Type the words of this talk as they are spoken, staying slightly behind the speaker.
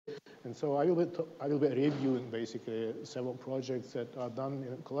And so I will be reviewing basically several projects that are done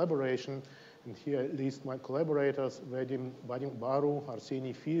in collaboration. And here at least my collaborators, Vadim Baru,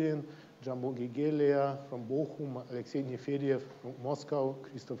 Arseniy Filin, Jumbo Gigelia from Bochum, Alexei Nefediev from Moscow,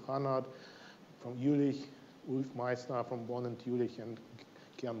 Christoph Hanard from Jülich, Ulf Meissner from Bonn and Jülich, and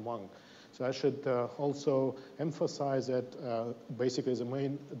Kian Wang. So I should also emphasize that basically the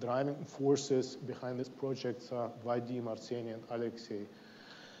main driving forces behind these projects are Vadim, Arseniy, and Alexei.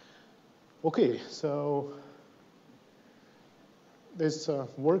 Okay, so this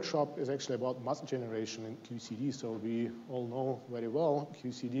workshop is actually about mass generation in QCD. So we all know very well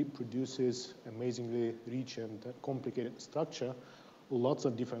QCD produces amazingly rich and complicated structure, lots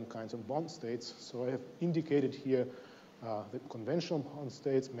of different kinds of bond states. So I have indicated here the conventional bond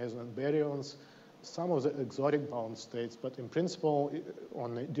states, meson and baryons, some of the exotic bond states, but in principle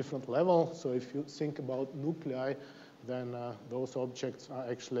on a different level. So if you think about nuclei, then those objects are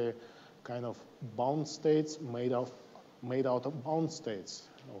actually kind of bound states made out of bound states.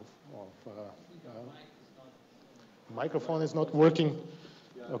 Microphone is not working.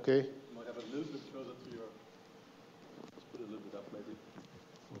 Yeah. Okay. You might have a little bit closer to your. Just put it a little bit up, maybe.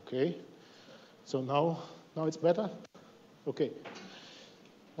 Okay. So now it's better. Okay.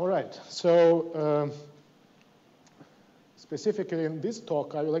 All right. So specifically in this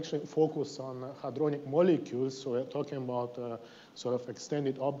talk, I will actually focus on hadronic molecules. So we're talking about sort of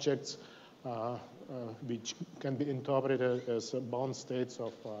extended objects which can be interpreted as bound states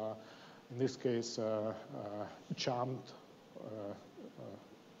of, in this case, charmed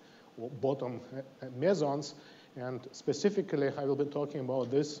or bottom mesons. And specifically, I will be talking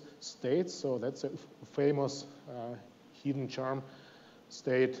about this state. So that's a famous hidden charm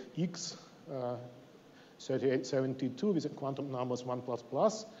state X, 3872 with the quantum numbers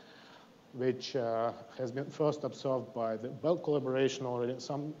 1++, which has been first observed by the Bell collaboration already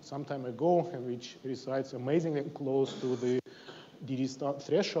some time ago, and which resides amazingly close to the DD star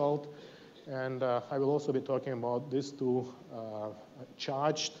threshold. And I will also be talking about these two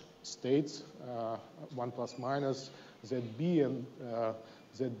charged states, 1 plus minus, ZB and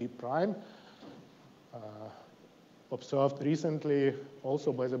ZB prime, observed recently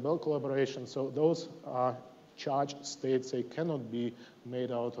also by the Bell collaboration. So those are charged states. They cannot be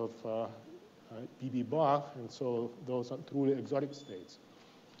made out of BB bar, and so those are truly exotic states.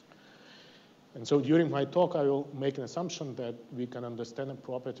 And so during my talk, I will make an assumption that we can understand the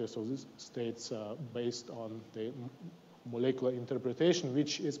properties of these states based on the molecular interpretation,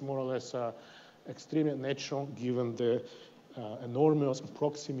 which is more or less extremely natural given the enormous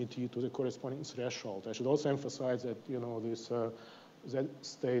proximity to the corresponding threshold. I should also emphasize that these Z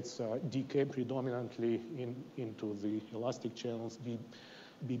states decay predominantly into the elastic channels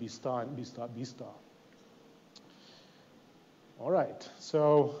BB star and B star B star. All right,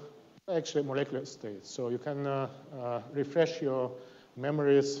 so actually molecular states. So you can refresh your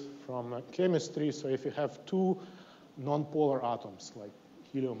memories from chemistry. So if you have two nonpolar atoms, like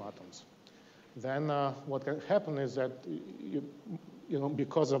helium atoms, then what can happen is that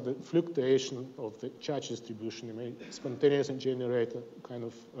because of the fluctuation of the charge distribution, you may spontaneously generate a kind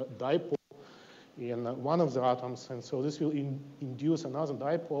of dipole in one of the atoms, and so this will induce another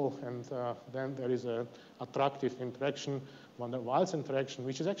dipole, and then there is an attractive interaction, van der Waals interaction,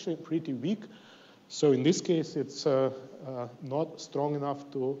 which is actually pretty weak. So in this case, it's not strong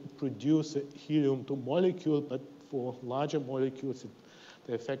enough to produce a helium-2 molecule, but for larger molecules,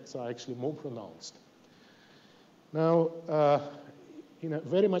 the effects are actually more pronounced. Now, in a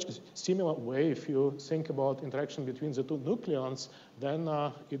very much similar way, if you think about interaction between the two nucleons, then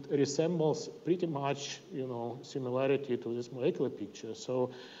it resembles pretty much, similarity to this molecular picture.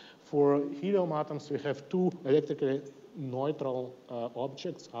 So for helium atoms, we have two electrically neutral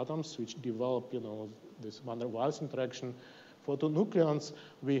objects, atoms, which develop, this van der Waals interaction. For two nucleons,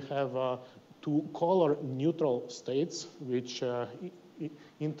 we have two color neutral states, which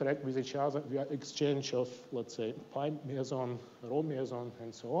interact with each other via exchange of, let's say, pi meson, rho meson,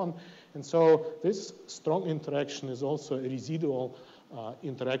 and so on. And so this strong interaction is also a residual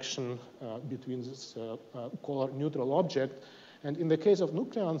interaction between this color neutral object. And in the case of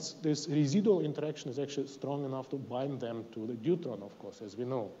nucleons, this residual interaction is actually strong enough to bind them to the deuteron, of course, as we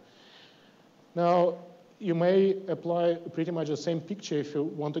know. Now, you may apply pretty much the same picture if you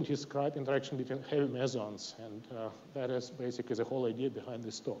want to describe interaction between heavy mesons, and that is basically the whole idea behind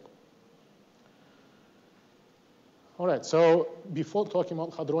this talk. All right, so before talking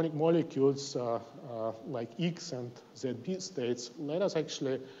about hadronic molecules like X and ZB states, let us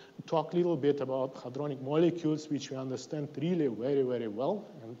actually talk a little bit about hadronic molecules, which we understand really very, very well.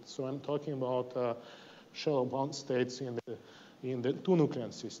 And so I'm talking about shallow bound states in the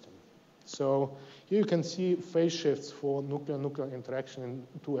two-nucleon system. So here you can see phase shifts for nuclear-nuclear interaction in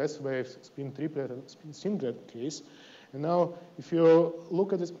two S waves, spin triplet and spin singlet case. And now, if you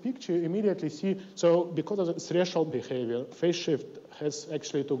look at this picture, you immediately see, so because of the threshold behavior, phase shift has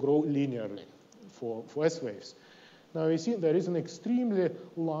actually to grow linearly for S waves. Now, you see there is an extremely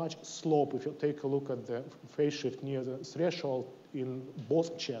large slope if you take a look at the phase shift near the threshold in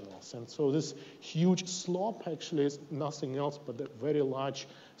both channels. And so this huge slope actually is nothing else but the very large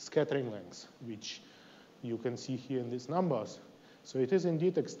scattering length, which you can see here in these numbers. So it is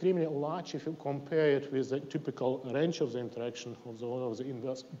indeed extremely large if you compare it with the typical range of the interaction of the order of the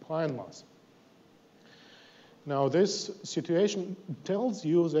inverse pion mass. Now, this situation tells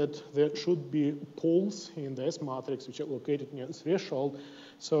you that there should be poles in the S matrix which are located near the threshold.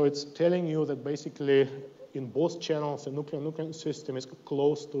 So it's telling you that basically in both channels, the nuclear-nuclear system is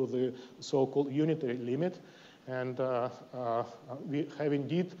close to the so-called unitary limit. And we have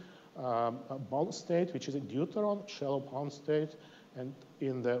indeed a bound state, which is a deuteron, shallow bound state. And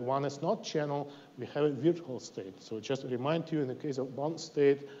in the 1s not channel, we have a virtual state. So just to remind you, in the case of bound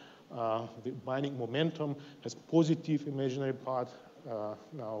state, the binding momentum has positive imaginary part.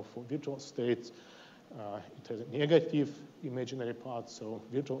 Now, for virtual states, it has a negative imaginary part. So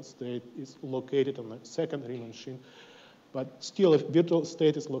virtual state is located on the second Riemann machine. But still, if virtual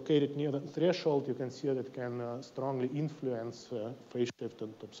state is located near the threshold, you can see that it can strongly influence phase shift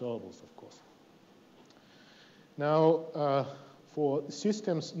and observables, of course. Now, for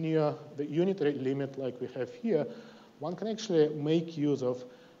systems near the unitary limit like we have here, one can actually make use of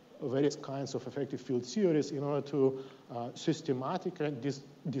various kinds of effective field theories in order to systematically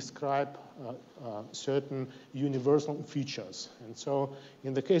describe certain universal features. And so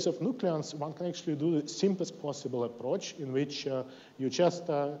in the case of nucleons, one can actually do the simplest possible approach in which you just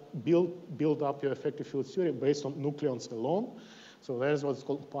build up your effective field theory based on nucleons alone. So that is what's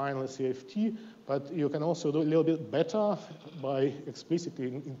called pineless EFT. But you can also do a little bit better by explicitly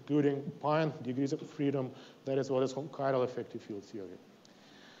including pion degrees of freedom. That is what is called chiral effective field theory.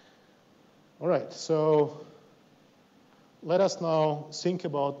 All right, so let us now think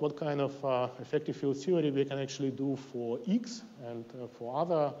about what kind of effective field theory we can actually do for X and for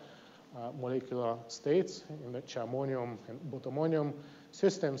other molecular states in the charmonium and bothonium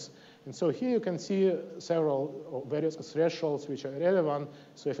systems. And so here you can see several or various thresholds which are relevant.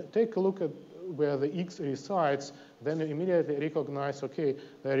 So if you take a look at where the X resides, then you immediately recognize, okay,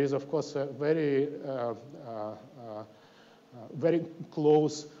 there is, of course, a very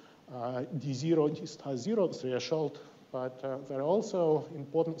close D0, D star 0 threshold, but there are also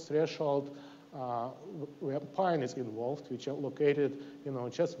important thresholds where pion is involved, which are located,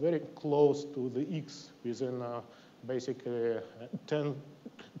 just very close to the X within basically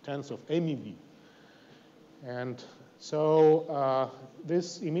tenths of MeV. And so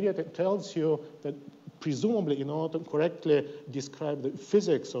this immediately tells you that presumably, in order to correctly describe the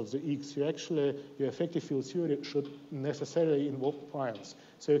physics of the X, your effective field theory should necessarily involve pions.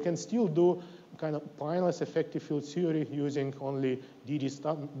 So you can still do kind of pionless effective field theory using only DD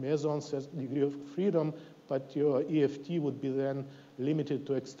star mesons as degree of freedom, but your EFT would be then limited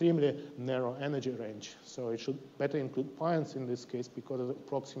to extremely narrow energy range. So it should better include pions in this case because of the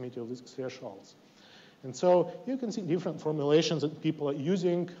proximity of these thresholds. And so you can see different formulations that people are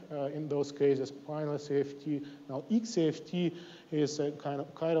using in those cases, pineless EFT. Now, XEFT is a kind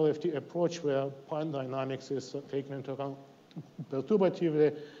of chiral EFT approach where pion dynamics is taken into account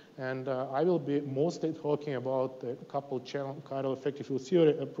perturbatively. And I will be mostly talking about the coupled channel chiral effective field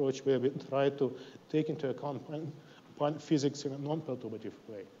theory approach where we try to take into account pion physics in a non-perturbative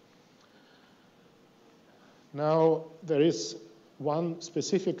way. Now, there is one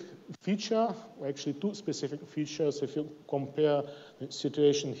specific feature, or actually two specific features, if you compare the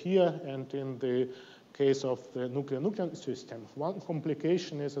situation here and in the case of the nuclear-nuclear system. One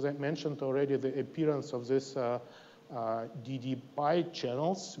complication is, as I mentioned already, the appearance of this DD pi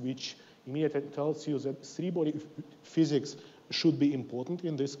channels, which immediately tells you that three-body physics should be important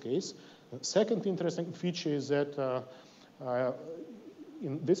in this case. The second interesting feature is that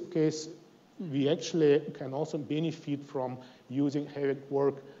in this case, we actually can also benefit from using heavy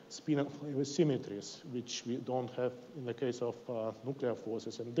quark spin and flavor symmetries, which we don't have in the case of nuclear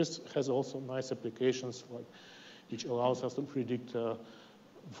forces. And this has also nice applications, which allows us to predict,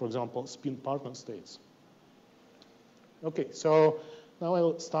 for example, spin partner states. Okay, so now I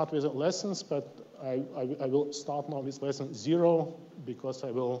will start with the lessons, but I will start now with lesson 0 because I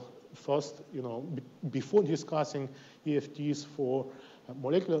will first, before discussing EFTs for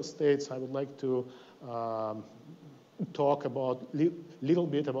molecular states, I would like to talk about little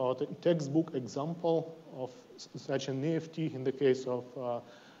bit about a textbook example of such an EFT in the case of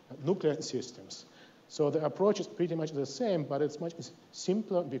nuclear systems. So the approach is pretty much the same, but it's much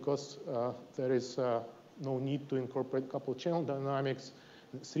simpler because there is no need to incorporate coupled channel dynamics,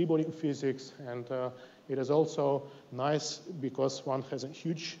 three-body physics, and it is also nice because one has a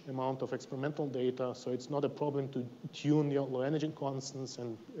huge amount of experimental data, so it's not a problem to tune the low energy constants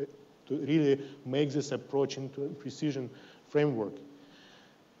and to really make this approach into a precision framework.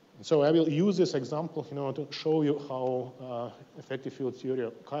 So I will use this example to show you how effective field theory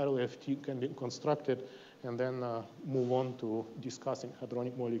of chiral FT can be constructed, and then move on to discussing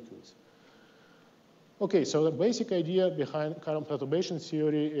hadronic molecules. Okay, so the basic idea behind chiral perturbation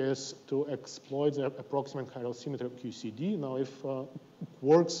theory is to exploit the approximate chiral symmetry of QCD. Now, if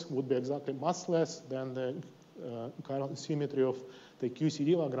quarks would be exactly massless, then the chiral symmetry of the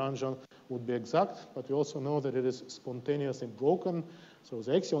QCD Lagrangian would be exact, but we also know that it is spontaneously broken. So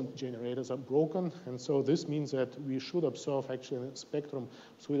the axial generators are broken, and so this means that we should observe actually a spectrum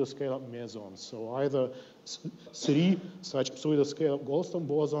pseudoscalar mesons. So either 3 such pseudoscalar Goldstone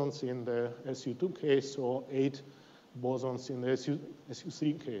bosons in the SU2 case, or 8 bosons in the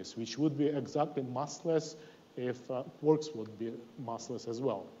SU3 case, which would be exactly massless if quarks would be massless as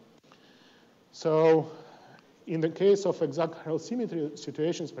well. So in the case of exact chiral symmetry, the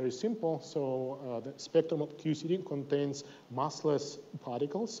situation is very simple. So the spectrum of QCD contains massless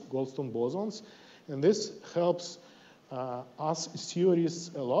particles, Goldstone bosons, and this helps us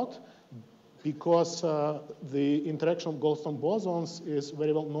theorists a lot because the interaction of Goldstone bosons is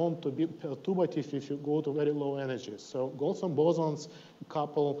very well known to be perturbative if you go to very low energies. So Goldstone bosons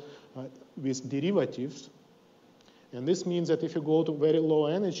couple with derivatives. And this means that if you go to very low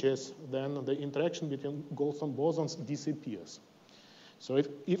energies, then the interaction between Goldstone bosons disappears. So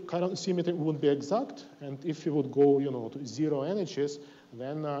if chiral symmetry would be exact, and if you would go to 0 energies,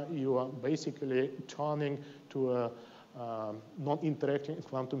 then you are basically turning to a non-interacting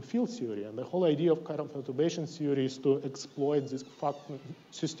quantum field theory. And the whole idea of chiral perturbation theory is to exploit this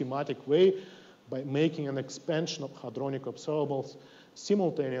systematic way by making an expansion of hadronic observables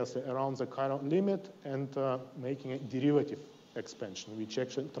simultaneously around the chiral limit and making a derivative expansion, which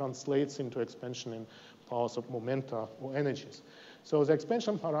actually translates into expansion in powers of momenta or energies. So the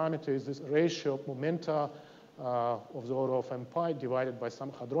expansion parameter is this ratio of momenta of the order of m pi divided by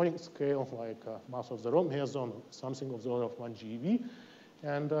some hadronic scale, like mass of the Rho meson, or something of the order of 1 GeV.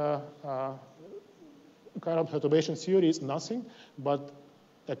 And chiral perturbation theory is nothing but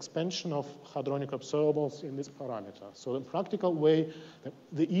expansion of hadronic observables in this parameter. So the practical way,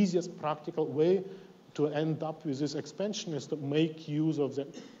 the easiest practical way to end up with this expansion is to make use of the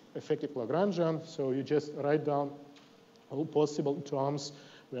effective Lagrangian. So you just write down all possible terms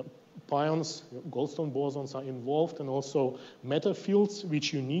where pions, Goldstone bosons are involved, and also matter fields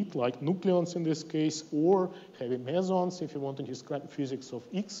which you need, like nucleons in this case, or heavy mesons if you want to describe physics of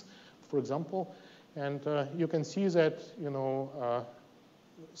X, for example. And you can see that,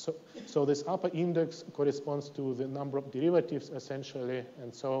 so this upper index corresponds to the number of derivatives, essentially.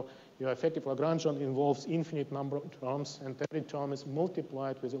 And so your effective Lagrangian involves infinite number of terms, and every term is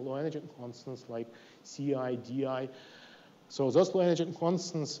multiplied with the low energy constants like Ci, Di. So those low energy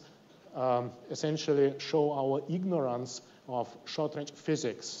constants essentially show our ignorance of short-range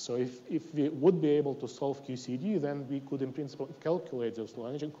physics. So if we would be able to solve QCD, then we could, in principle, calculate those low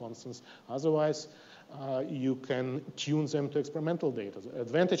energy constants. Otherwise, you can tune them to experimental data. The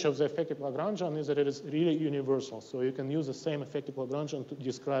advantage of the effective Lagrangian is that it is really universal. So you can use the same effective Lagrangian to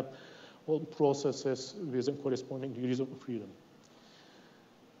describe all processes with the corresponding degrees of freedom.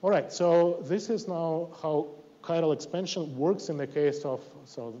 All right, so this is now how chiral expansion works in the case of,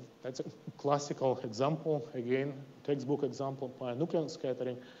 so that's a classical example, again, textbook example of pi-nucleon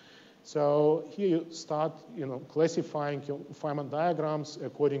scattering. So here you start, classifying your Feynman diagrams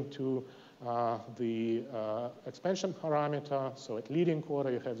according to the expansion parameter. So at leading order,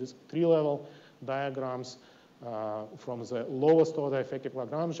 you have these 3-level diagrams from the lowest order effective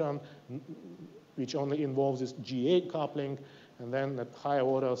Lagrangian, which only involves this GA coupling. And then at higher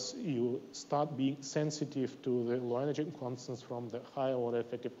orders, you start being sensitive to the low energy constants from the higher order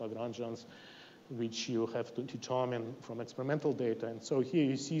effective Lagrangians, which you have to determine from experimental data. And so here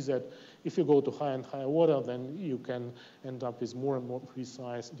you see that if you go to higher and higher order, then you can end up with more and more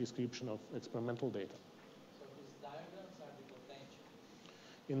precise description of experimental data. So these diagrams are the potential?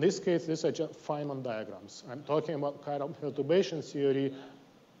 In this case, these are just Feynman diagrams. I'm talking about chiral perturbation theory,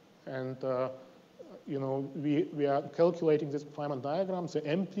 and we are calculating this Feynman diagrams, the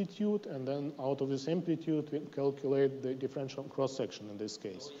amplitude, and then out of this amplitude, we calculate the differential cross-section in this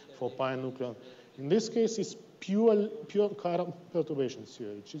case for pi-nucleon. In this case, it's pure chiral perturbation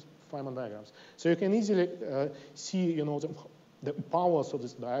theory, which is Feynman diagrams. So you can easily see, the the powers of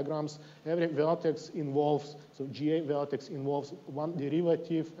these diagrams. Every vertex involves, so GA vertex involves one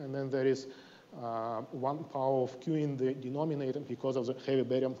derivative, and then there is one power of Q in the denominator because of the heavy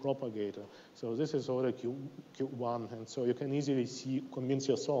barium propagator. So this is order Q1, and so you can easily convince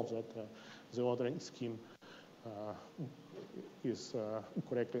yourself that the ordering scheme is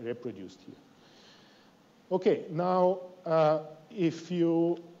correctly reproduced here. Okay, now if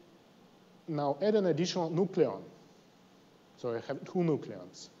you now add an additional nucleon, so I have two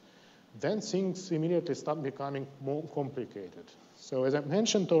nucleons, then things immediately start becoming more complicated. So as I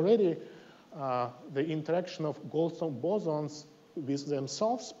mentioned already, the interaction of Goldstone bosons with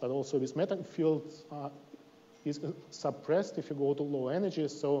themselves, but also with metal fields, is suppressed if you go to low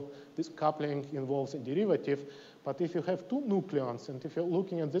energies. So this coupling involves a derivative. But if you have two nucleons, and if you're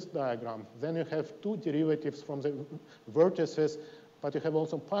looking at this diagram, then you have two derivatives from the vertices, but you have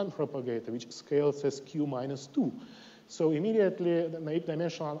also pion propagator, which scales as Q minus 2. So immediately, the naive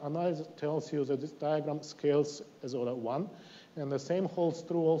dimensional analysis tells you that this diagram scales as order 1. And the same holds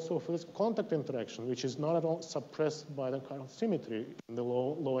true also for this contact interaction, which is not at all suppressed by the current symmetry in the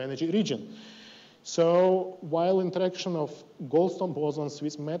low energy region. So while interaction of Goldstone bosons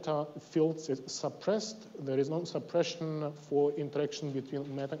with meta fields is suppressed, there is no suppression for interaction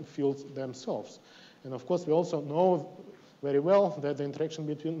between meta fields themselves. And of course, we also know very well that the interaction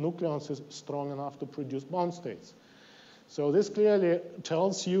between nucleons is strong enough to produce bound states. So this clearly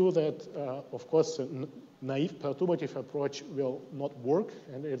tells you that, of course, a naive perturbative approach will not work,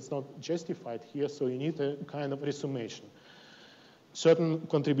 and it's not justified here, so you need a kind of resummation. Certain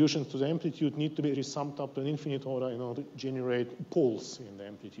contributions to the amplitude need to be resummed up to an infinite order in order to generate poles in the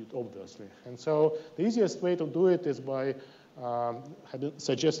amplitude, obviously. And so the easiest way to do it is by,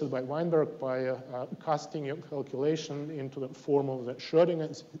 suggested by Weinberg, by casting your calculation into the form of the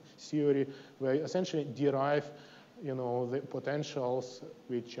Schrödinger theory, where you essentially derive the potentials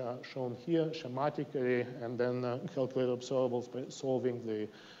which are shown here schematically, and then calculate observables by solving the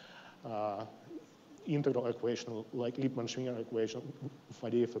integral equation, like Lippmann-Schwinger equation,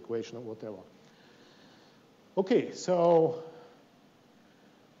 Faddeev equation, or whatever. Okay, so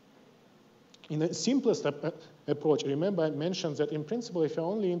in the simplest approach, remember I mentioned that in principle, if you're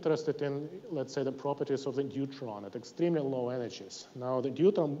only interested in, let's say, the properties of the deuteron at extremely low energies, now the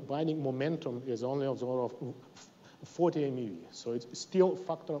deuteron binding momentum is only of the order of 40 MeV, so it's still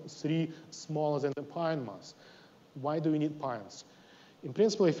factor of 3 smaller than the pion mass. Why do we need pions? In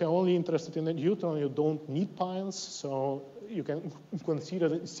principle, if you're only interested in the deuteron, you don't need pions, so you can consider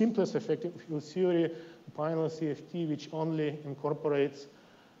the simplest effective field theory, pionless CFT, which only incorporates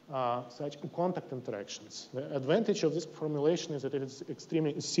such contact interactions. The advantage of this formulation is that it is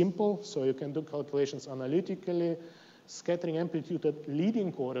extremely simple, so you can do calculations analytically, scattering amplitude at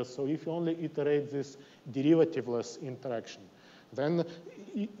leading orders, so if you only iterate this derivativeless interaction, then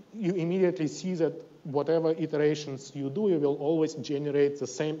you immediately see that whatever iterations you do, you will always generate the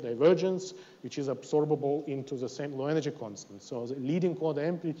same divergence, which is absorbable into the same low energy constant. So the leading order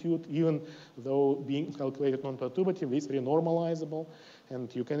amplitude, even though being calculated non-perturbatively, is renormalizable,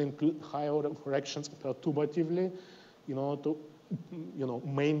 and you can include higher order corrections perturbatively in order to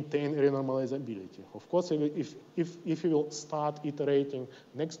maintain renormalizability. Of course, if you will start iterating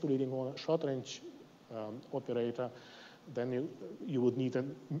next to leading order short range operator, then you would need,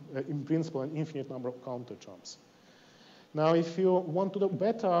 in principle, an infinite number of counter terms. Now, if you want to do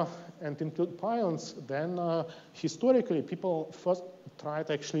better and include pions, then historically, people first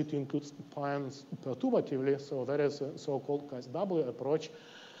tried actually to include pions perturbatively. So that is a so-called KSW approach,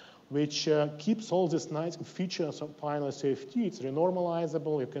 which keeps all these nice features of pionless CFT. It's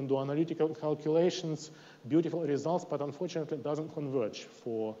renormalizable. You can do analytical calculations, beautiful results, but unfortunately, it doesn't converge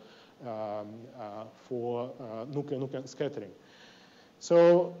for nuclear scattering.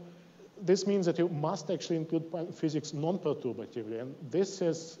 So this means that you must actually include physics non-perturbatively, and this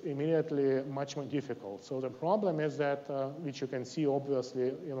is immediately much more difficult. So the problem is that, which you can see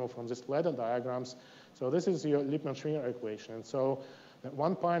obviously, from these ladder diagrams. So this is your Lippmann-Schwinger equation. And so the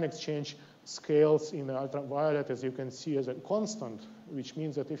one pion exchange scales in the ultraviolet, as you can see, as a constant, which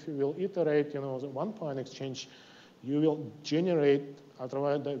means that if you will iterate, the one pion exchange, you will generate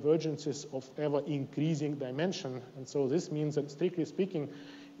ultraviolet divergences of ever increasing dimension. And so this means that, strictly speaking,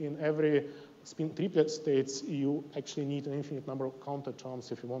 in every spin triplet states, you actually need an infinite number of counter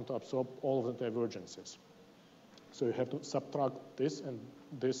terms if you want to absorb all of the divergences. So you have to subtract this, and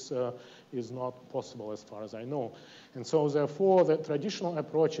this is not possible as far as I know. And so therefore, the traditional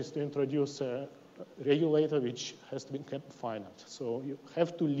approach is to introduce a regulator which has to be kept finite. So you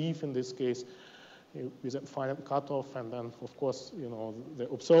have to leave, in this case, with a finite cutoff, and then, of course, the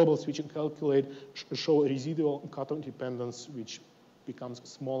observables which you calculate show a residual cutoff dependence, which becomes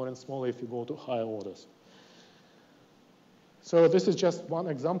smaller and smaller if you go to higher orders. So this is just one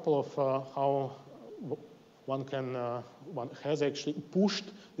example of how one has actually pushed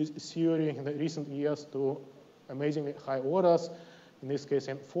this theory in the recent years to amazingly high orders, in this case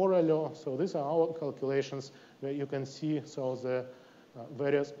in 4LO. So these are our calculations where you can see the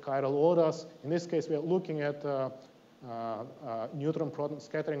various chiral orders. In this case, we are looking at neutron-proton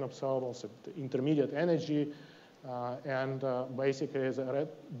scattering observables at intermediate energy, and basically the red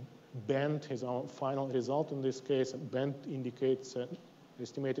band is our final result in this case. Band indicates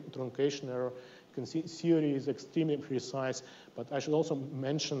estimated truncation error. You can see theory is extremely precise, but I should also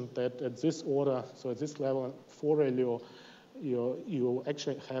mention that at this order, so at this level in 4LO, you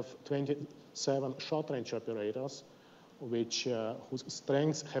actually have 27 short-range operators, whose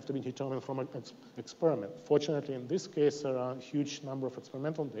strengths have to be determined from an experiment. Fortunately, in this case, there are a huge number of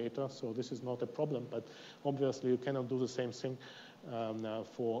experimental data, so this is not a problem, but obviously you cannot do the same thing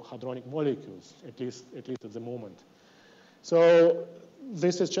for hadronic molecules, at least at the moment. So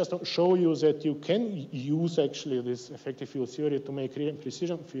this is just to show you that you can use actually this effective field theory to make real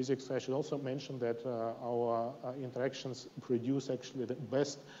precision physics. I should also mention that our interactions produce actually the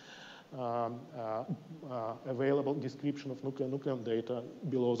best available description of nucleon data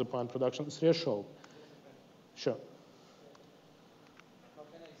below the point production threshold. Sure. How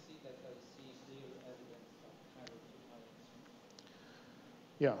can I see that I see clear evidence of chiral two-ion?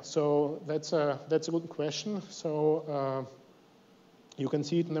 Yeah, so that's a good question. So you can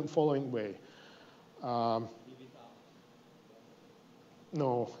see it in the following way.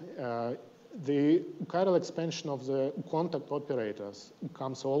 No. The chiral expansion of the contact operators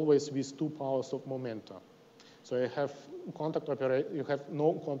comes always with 2 powers of momenta. So you have you have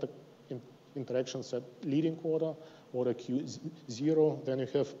no contact interactions at leading order Q0, then you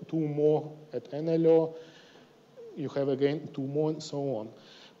have 2 more at NLO, you have again 2 more and so on.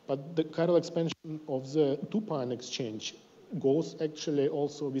 But the chiral expansion of the 2-pion exchange goes actually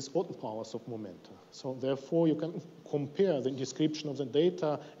also with odd powers of momenta. So therefore you can compare the description of the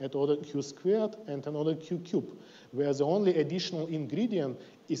data at order Q² and an order Q³, where the only additional ingredient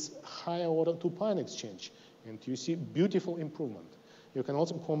is higher order 2-pion exchange. And you see beautiful improvement. You can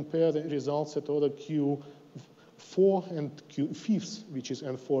also compare the results at order Q4 and Q5, which is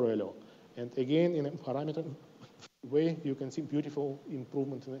N4LO. And again, in a parameter way, you can see beautiful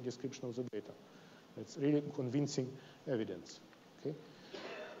improvement in the description of the data. It's really convincing evidence. Okay.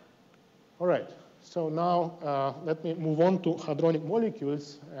 All right. So now let me move on to hadronic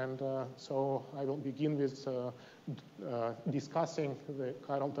molecules, and so I will begin with discussing the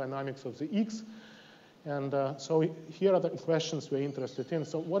chiral dynamics of the X. And so here are the questions we're interested in.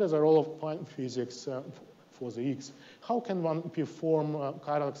 So what is the role of quantum physics for the X? How can one perform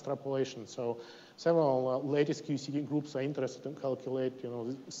chiral extrapolation? So several latest QCD groups are interested in calculate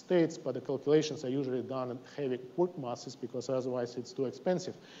the states, but the calculations are usually done in heavy quark masses because otherwise it's too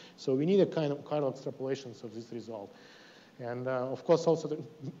expensive. So we need a kind of chiral extrapolations of this result. And of course also the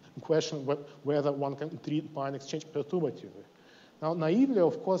question whether one can treat pion exchange perturbatively. Now naively,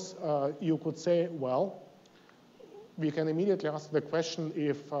 of course, you could say, well, we can immediately ask the question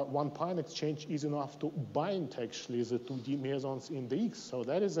if one pion exchange is enough to bind actually the 2D mesons in the X. So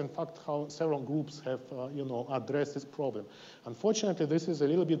that is in fact how several groups have addressed this problem. Unfortunately, this is a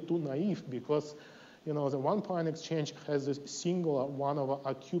little bit too naive because the one pion exchange has this singular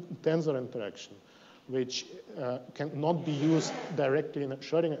 1/r³ tensor interaction, which cannot be used directly in a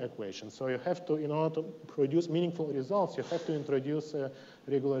Schrödinger equation. So you have to, in order to produce meaningful results, you have to introduce a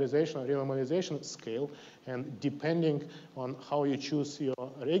regularization or renormalization scale. And depending on how you choose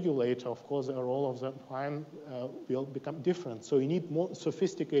your regulator, of course, the role of the pion will become different. So you need more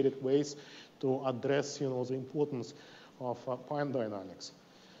sophisticated ways to address, the importance of pion dynamics.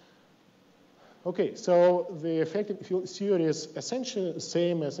 Okay, so the effective field theory is essentially the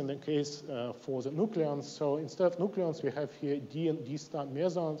same as in the case for the nucleons. So instead of nucleons, we have here D and D star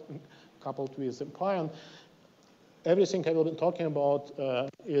mesons coupled with the pion. Everything I will be talking about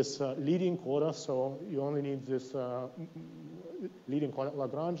is leading order, so you only need this leading order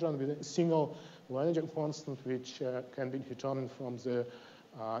Lagrangian with a single energy constant, which can be determined from the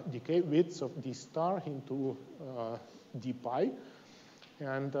decay widths of D star into D pi.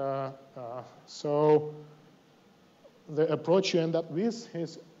 And so the approach you end up with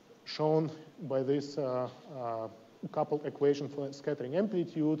is shown by this coupled equation for scattering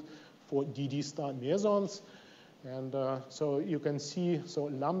amplitude for DD star mesons. And so you can see, so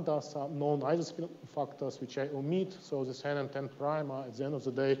lambdas are known isospin factors, which I omit. So this n and 10 prime are, at the end of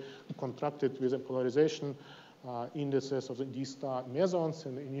the day, contracted with the polarization indices of the D star mesons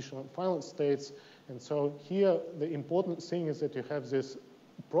in the initial and final states. And so here, the important thing is that you have this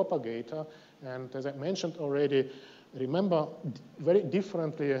propagator. And as I mentioned already, remember, very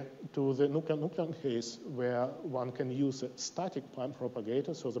differently to the nuclear case, where one can use a static pion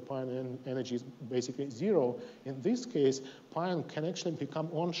propagator, so the pion energy is basically 0. In this case, pion can actually become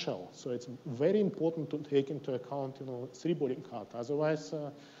on-shell. So it's very important to take into account, 3-body cut. Otherwise,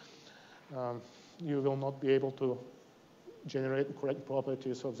 you will not be able to generate correct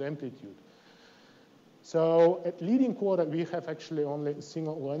properties of the amplitude. So at leading quarter, we have actually only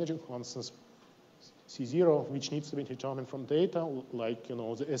single low energy constants, C0, which needs to be determined from data, like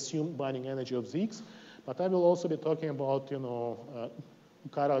the assumed binding energy of the X. But I will also be talking about chiral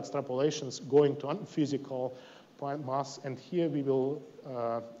extrapolations going to unphysical point mass, and here we will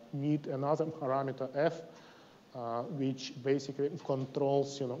need another parameter F, which basically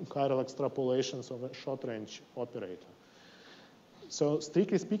controls chiral extrapolations of a short-range operator. So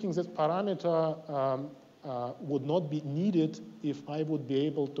strictly speaking, this parameter would not be needed if I would be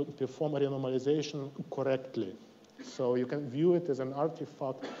able to perform a renormalization correctly. So you can view it as an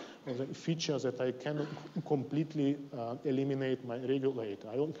artifact of the features that I cannot completely eliminate my regulator.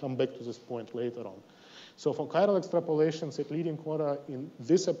 I will come back to this point later on. So for chiral extrapolations at leading quarter, in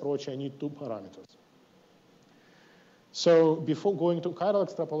this approach, I need 2 parameters. So before going to chiral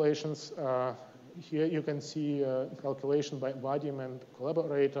extrapolations, here you can see calculation by Vadim and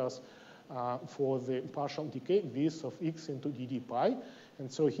collaborators for the partial decay width of X into dd pi.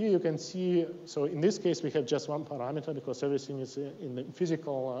 And so here you can see, so in this case, we have just 1 parameter because everything is in the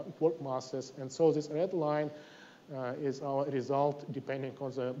physical quark masses. And so this red line is our result depending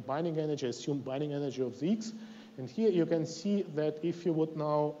on the binding energy, assumed binding energy of the X. And here you can see that if you would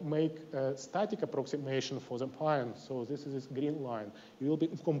now make a static approximation for the pion, so this is this green line, you will be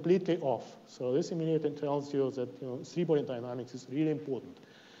completely off. So this immediately tells you that 3-body dynamics is really important.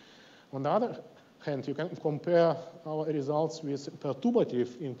 On the other hand, you can compare our results with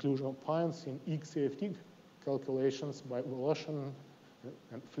perturbative inclusion of pions in XAFT calculations by Voloshin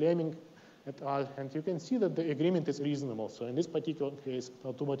and Fleming et al. And you can see that the agreement is reasonable. So in this particular case,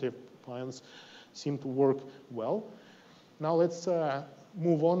 perturbative pions seem to work well. Now let's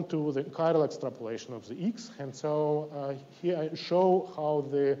move on to the chiral extrapolation of the X. And so here I show how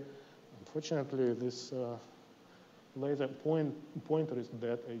unfortunately, this laser pointer is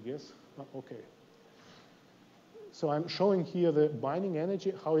dead, I guess. Okay. So I'm showing here the binding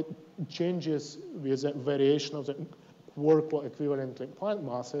energy, how it changes with the variation of the quark law equivalent point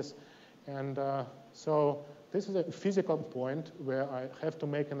masses. And so this is a physical point where I have to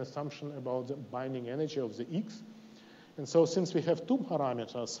make an assumption about the binding energy of the X. And so since we have 2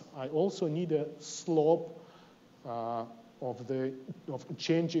 parameters, I also need a slope of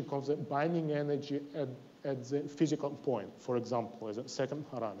changing of the binding energy at the physical point, for example, as a second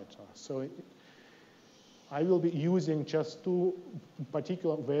parameter. So I will be using just 2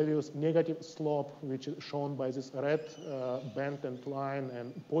 particular values, negative slope, which is shown by this red band and line,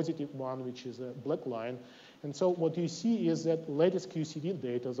 and positive one, which is a black line. And so what you see is that latest QCD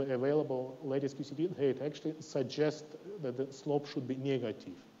data, the available latest QCD data, actually suggests that the slope should be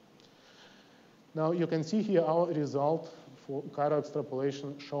negative. Now you can see here our result for chiral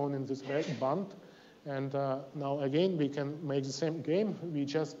extrapolation shown in this red band. And now again, we can make the same game. We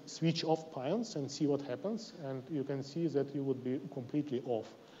just switch off pions and see what happens. And you can see that you would be completely off.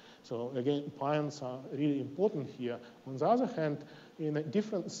 So again, pions are really important here. On the other hand, in a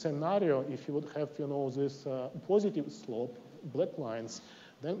different scenario, if you would have this positive slope, black lines,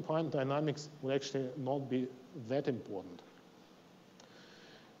 then pion dynamics would actually not be that important.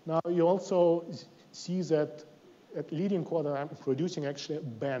 Now you also see that at leading quarter, I'm producing actually a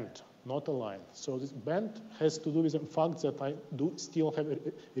band, not a line. So this band has to do with the fact that I do still have a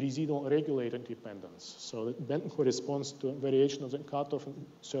residual regulator dependence. So the band corresponds to a variation of the cutoff in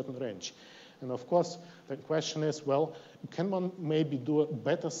a certain range. And of course, the question is, well, can one maybe do a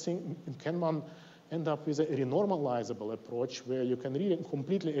better thing? Can one end up with a renormalizable approach where you can really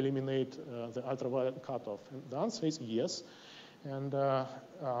completely eliminate the ultraviolet cutoff? And the answer is yes. And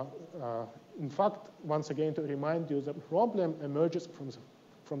in fact, once again, to remind you, the problem emerges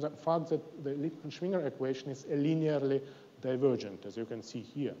from the fact that the Lépine-Schwinger equation is linearly divergent, as you can see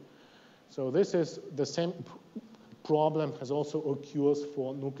here. So this is the same problem as also occurs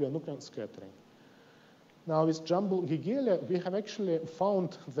for nuclear-nuclear scattering. Now, with Jambul-Gigelia, we have actually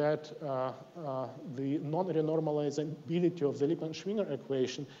found that the non-renormalizability of the Lépine-Schwinger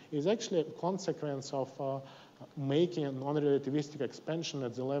equation is actually a consequence of making a non-relativistic expansion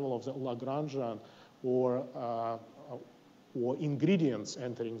at the level of the Lagrangian or ingredients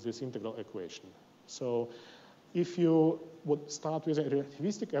entering this integral equation. So if you would start with a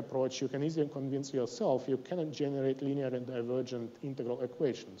relativistic approach, you can easily convince yourself you cannot generate linearly divergent integral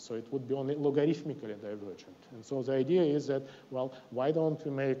equations. So it would be only logarithmically divergent. And so the idea is that, well, why don't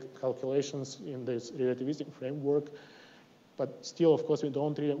we make calculations in this relativistic framework? But still, of course, we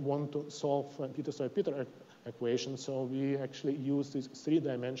don't really want to solve Peter equation. So we actually use this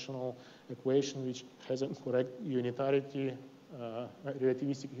three-dimensional equation, which has a correct unitarity,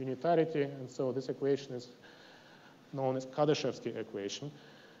 relativistic unitarity. And so this equation is known as Kardashevsky equation.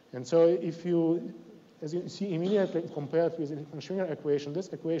 And so if you, as you see immediately compared with the Schwinger equation, this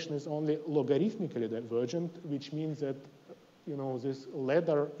equation is only logarithmically divergent, which means that this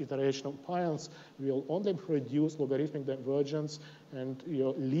ladder iteration of pions will only produce logarithmic divergence, and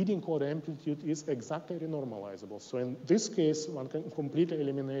your leading quarter amplitude is exactly renormalizable. So in this case, one can completely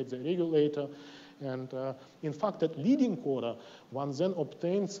eliminate the regulator. And in fact, at leading quarter, one then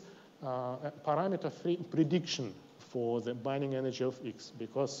obtains a parameter-free prediction for the binding energy of X,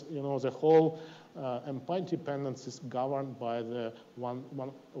 because the whole M-pion dependence is governed by the one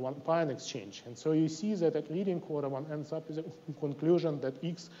pion exchange. And so you see that at leading quarter, one ends up with a conclusion that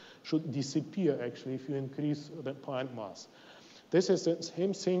X should disappear, actually, if you increase the pion mass. This is the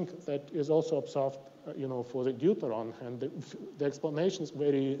same thing that is also observed for the deuteron, and the explanation is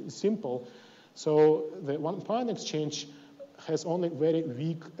very simple. So the one pion exchange has only very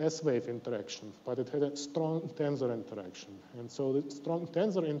weak S-wave interaction, but it has a strong tensor interaction. And so the strong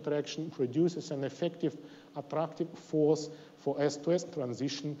tensor interaction produces an effective attractive force for S-to-S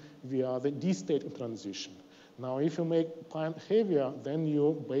transition via the D-state transition. Now, if you make pion heavier, then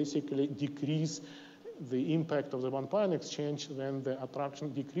you basically decrease the impact of the one pion exchange, then the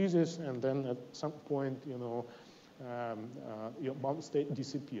attraction decreases, and then at some point, your bound state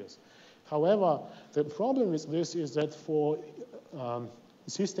disappears. However, the problem with this is that for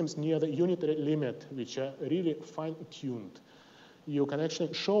systems near the unitary limit, which are really fine-tuned, you can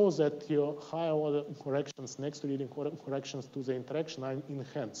actually show that your higher order corrections next to leading quarter corrections to the interaction are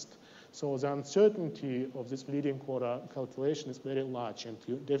enhanced. So the uncertainty of this leading quarter calculation is very large, and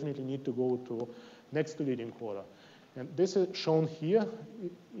you definitely need to go to next to leading quarter. And this is shown here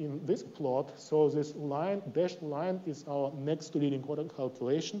in this plot. So this line, dashed line, is our next to leading quarter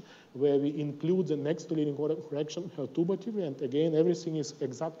calculation, where we include the next to leading quarter correction perturbatively. And again, everything is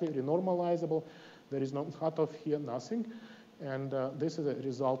exactly renormalizable. There is no cutoff here, nothing. And this is a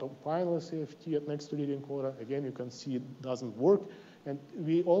result of pileless AFT at next to leading quarter. Again, you can see it doesn't work. And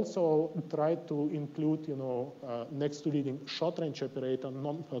we also tried to include, next to leading short range operator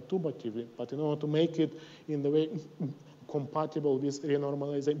non-perturbatively, but in order to make it in the way compatible with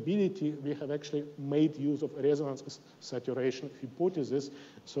renormalizability, we have actually made use of resonance saturation hypothesis.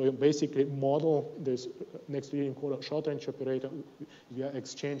 So you basically model this next to leading quarter short range operator via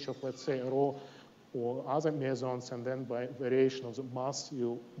exchange of, let's say, rho or other mesons, and then by variation of the mass,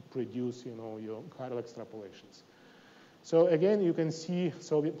 you produce, your chiral extrapolations. So again, you can see,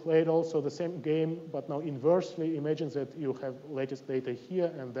 so we played also the same game, but now inversely. Imagine that you have latest data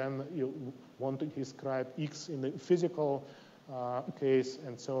here, and then you want to describe X in the physical case.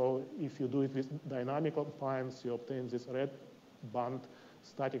 And so if you do it with dynamical pions, you obtain this red band.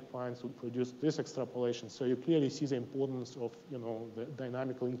 Static pions would produce this extrapolation. So you clearly see the importance of, the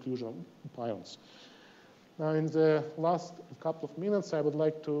dynamical inclusion of pions. Now, in the last couple of minutes, I would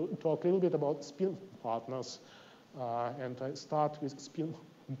like to talk a little bit about spin partners. And I start with spin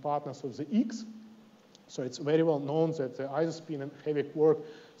partners of the X. So it's very well known that the isospin and heavy quark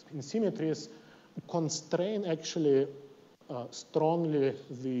spin symmetries constrain actually strongly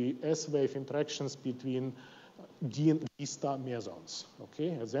the S-wave interactions between D and D star mesons.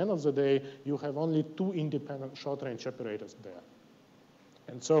 Okay, at the end of the day, you have only two independent short-range operators there.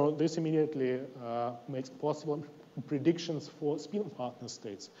 And so this immediately makes possible predictions for spin partner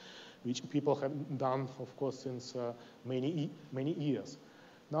states, which people have done, of course, since many years.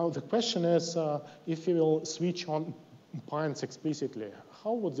 Now, the question is, if you will switch on pions explicitly,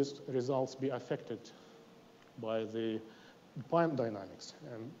 how would these results be affected by the pion dynamics?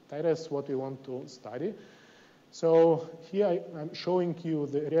 And that is what we want to study. So here I'm showing you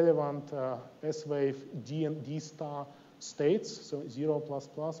the relevant S-wave D and D star states, so 0 plus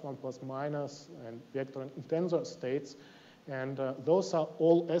plus, 1 plus minus, and vector and tensor states. And those are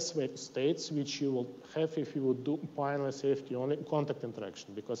all S-wave states which you will have if you would do pionless AFT only contact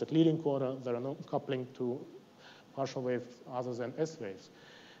interaction, because at leading quarter there are no coupling to partial waves other than S-waves.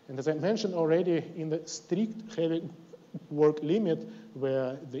 And as I mentioned already, in the strict heavy work limit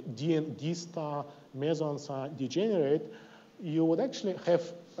where the D and D star mesons are degenerate, you would actually have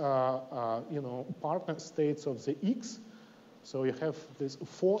partner states of the X. So you have these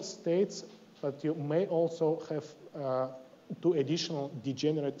 4 states, but you may also have 2 additional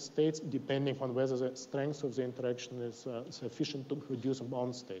degenerate states depending on whether the strength of the interaction is sufficient to produce a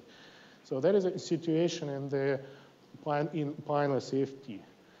bound state. So that is a situation in the pineless EFT.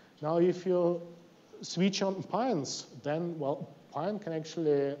 Now, if you switch on pines, then, well, pine can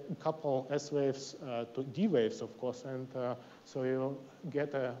actually couple S waves to D waves, of course, and so you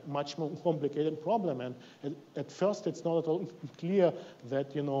get a much more complicated problem. And at first, it's not at all clear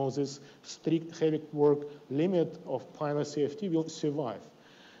that this strict heavy work limit of pineless EFT will survive.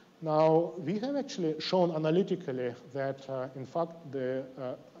 Now, we have actually shown analytically that, in fact, the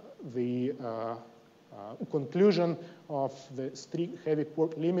conclusion of the strict heavy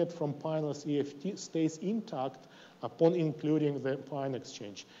work limit from pineless EFT stays intact upon including the pine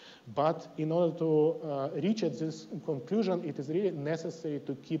exchange. But in order to reach at this conclusion, it is really necessary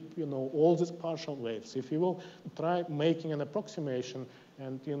to keep all these partial waves. If you will try making an approximation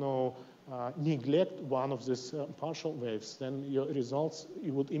and neglect one of these partial waves, then your results,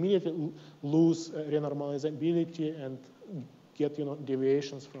 you would immediately lose renormalizability and get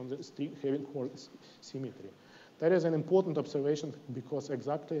deviations from the strict heavy work symmetry. That is an important observation because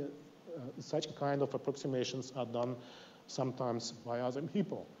exactly such kind of approximations are done sometimes by other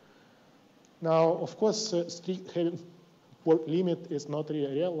people. Now, of course, strict heavy work limit is not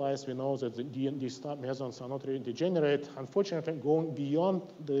really realized. We know that the D and D star mesons are not really degenerate. Unfortunately, going beyond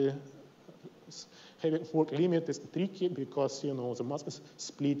the heavy work limit is tricky because the mass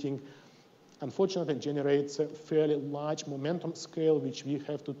splitting unfortunately generates a fairly large momentum scale, which we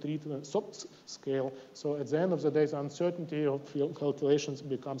have to treat in a soft scale. So at the end of the day, the uncertainty of field calculations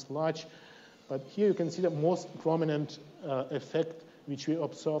becomes large. But here you can see the most prominent effect which we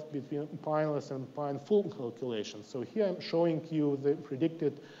observed between pineless and pine full calculations. So here I'm showing you the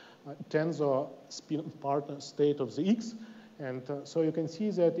predicted tensor spin partner state of the X. And so you can see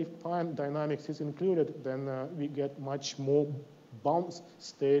that if pine dynamics is included, then we get much more bound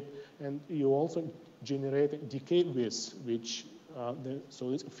state, and you also generate a decay width, which so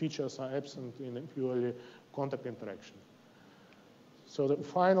these features are absent in a purely contact interaction. So the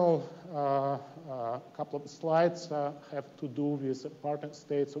final couple of slides have to do with partner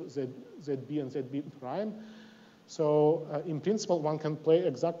states of ZB and ZB prime. So in principle, one can play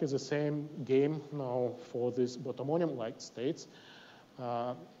exactly the same game now for these Bohmonian-like states.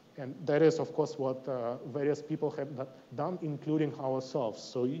 And that is, of course, what various people have done, including ourselves.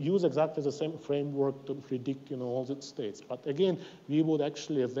 So use exactly the same framework to predict all the states. But again, we would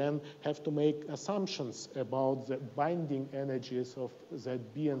actually then have to make assumptions about the binding energies of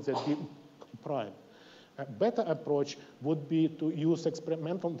ZB and ZB prime. A better approach would be to use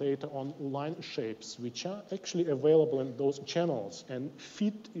experimental data on line shapes, which are actually available in those channels, and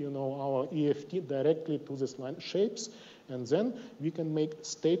fit our EFT directly to these line shapes. And then we can make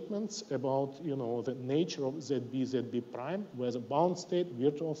statements about the nature of ZB, ZB prime, where the bound state,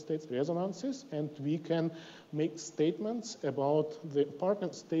 virtual states, resonances, and we can make statements about the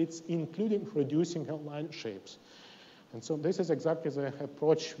partner states, including producing line shapes. And so this is exactly the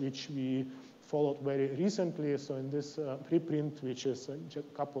approach which we followed very recently. So in this preprint, which is just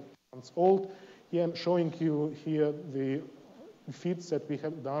a couple of months old, here I'm showing you here the fits that we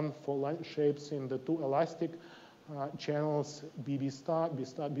have done for line shapes in the 2 elastic channels, BB star, B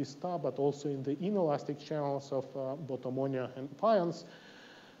star, B star, but also in the inelastic channels of Bohmonia and pions.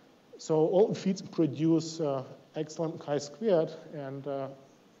 So all fits produce excellent chi-squared, and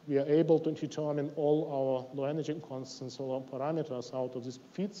we are able to determine all our low energy constants, all our parameters out of these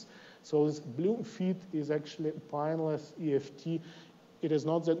fits. So this blue fit is actually pineless EFT. It is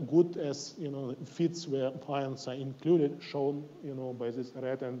not that good as fits where pions are included, shown by this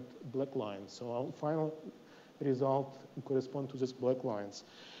red and black lines. So our final result correspond to these black lines.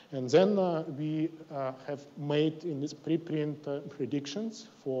 And then we have made in this preprint predictions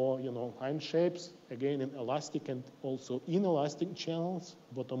for line shapes, again in elastic and also inelastic channels,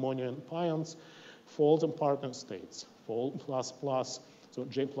 Bohmonia and pions, for all the partner states, for all plus, so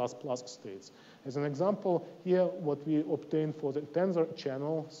J++ states. As an example, here what we obtained for the tensor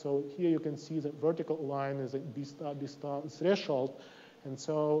channel, so here you can see the vertical line is a B star threshold. And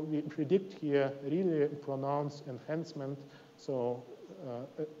so we predict here really pronounced enhancement, so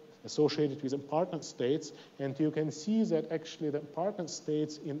associated with the partner states. And you can see that actually the partner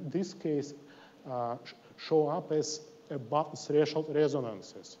states in this case show up as above threshold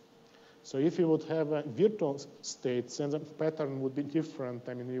resonances. So if you would have a virtual state, then the pattern would be different.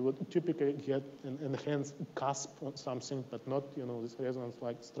 I mean, you would typically get an enhanced cusp on something, but not, this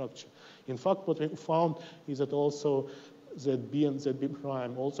resonance-like structure. In fact, what we found is that also ZB and ZB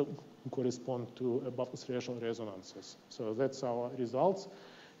prime also correspond to above threshold resonances. So that's our results,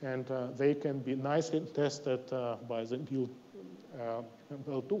 and they can be nicely tested by the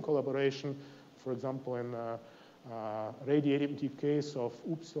L2 collaboration, for example, in radiative decays of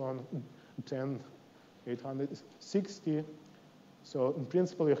upsilon 10-860. So in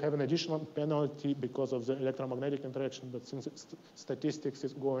principle, you have an additional penalty because of the electromagnetic interaction, but since statistics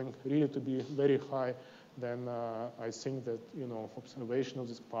is going really to be very high, then I think that observation of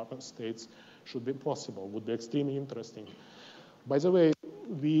these partner states should be possible, would be extremely interesting. By the way,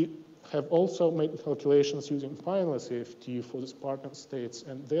 we have also made calculations using fineless AFT for these partner states,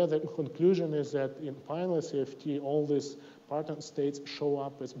 and there the conclusion is that in fineless AFT, all these partner states show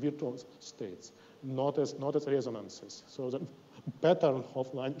up as virtual states, not as resonances. So the pattern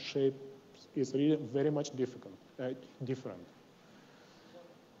of line shape is really very much different. Results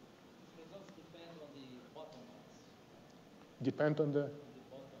depend on the bottlenecks. Depend on the bottlenecks.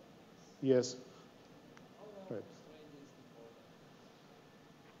 Yes. How well Right. constrained is the bottleneck?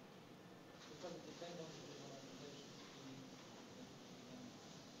 Because it depends on the generalization speed.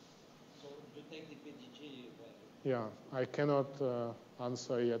 So you take the PDG value. Yeah, I cannot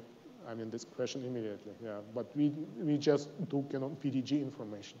answer yet. I mean, this question immediately. Yeah, but we just do PDG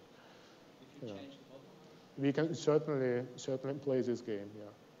information. If you change the bottleneck. We can certainly play this game, yeah,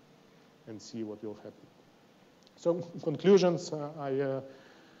 and see what will happen. So conclusions, I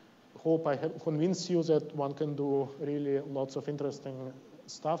hope I have convinced you that one can do really lots of interesting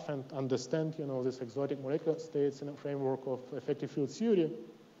stuff and understand, these exotic molecular states in a framework of effective field theory.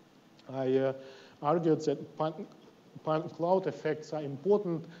 I argued that pan-cloud effects are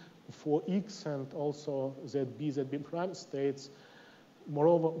important for X and also ZB prime states.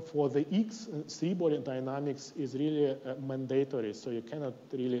 Moreover, for the X, three-body dynamics is really mandatory, so you cannot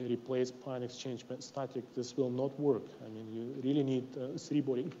really replace pi exchange by static. This will not work. I mean, you really need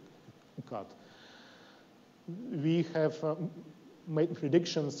three-body cut. We have made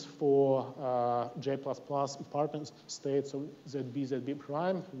predictions for J++ partner states of ZB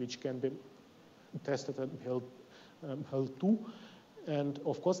prime, which can be tested at L2. And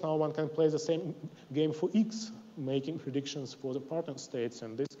of course, now one can play the same game for X, making predictions for the partner states,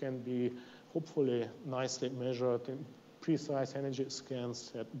 and this can be hopefully nicely measured in precise energy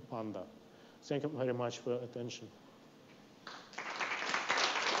scans at Panda. Thank you very much for your attention.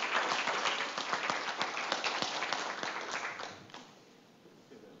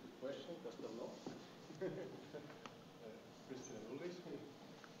 Question, question or not?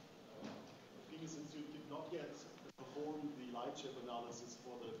 Since you did not yet perform the light chip analysis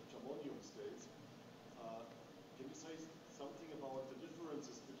for the germanium states, can you say something about the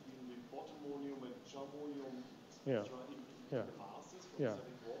differences between the bottomonium and germanium spectra in the masses for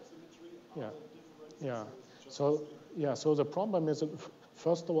setting Quark symmetry? Are there differences? So the problem is that,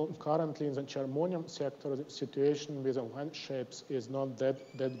 first of all, currently in the germanium sector, the situation with the line shapes is not that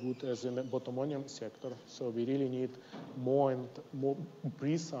good as in the bottomonium sector. So we really need more and more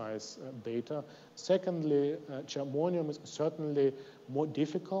precise data. Secondly, germanium is certainly more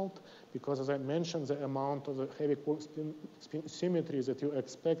difficult because, as I mentioned, the amount of the heavy quark spin symmetry that you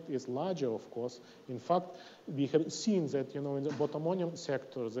expect is larger, of course. In fact, we have seen that, in the bottomonium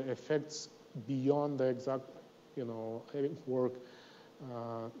sector, the effects beyond the exact, heavy quark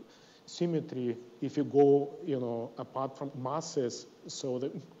symmetry, if you go, apart from masses, so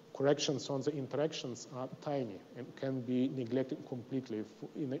the corrections on the interactions are tiny and can be neglected completely.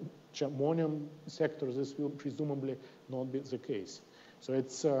 In the germanium sector, this will presumably not be the case. So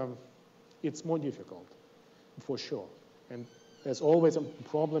it's more difficult, for sure. And as always, a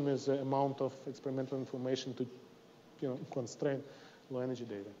problem is the amount of experimental information to, constrain low energy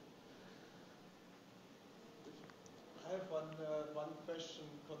data. I have one question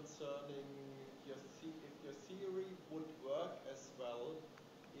concerning if your theory would work as well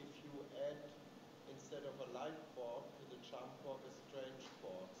if you add, instead of a light quark to the charm quark, a strange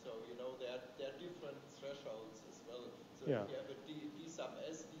quark. So, there are different thresholds as well. So if you have a D sub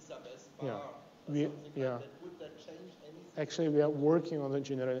S bar, or something like that, would that change anything? Actually, we are working on the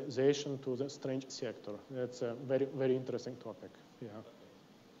generalization to the strange sector. That's a very, very interesting topic. Yeah.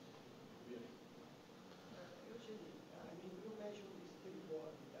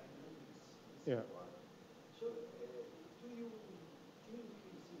 Yeah. So, do you think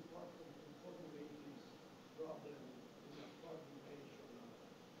it's important to formulate this problem in a four-dimensional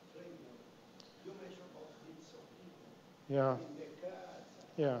framework? You mentioned about bits of people in the cards.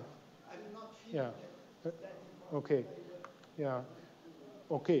 Yeah. I Yeah. Okay. Yeah.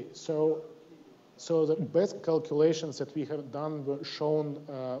 Okay. So the best calculations that we have done were shown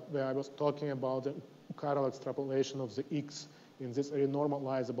where I was talking about the chiral extrapolation of the X in this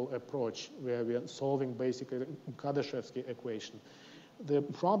renormalizable approach, where we are solving basically the Kardashev equation. The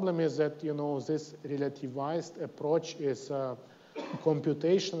problem is that, this relativized approach is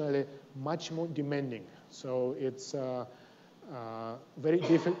computationally much more demanding. So it's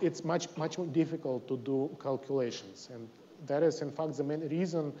it's much more difficult to do calculations. And that is, in fact, the main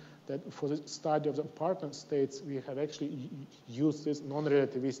reason that for the study of the partner states, we have actually used this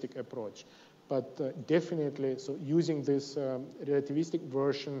non-relativistic approach. But definitely, so using this relativistic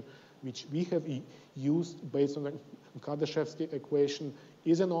version, which we have used based on the Kardashev equation,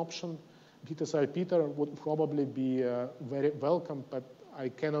 is an option. Peter salpeter would probably be very welcome, but I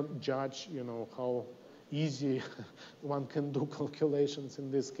cannot judge, how easy one can do calculations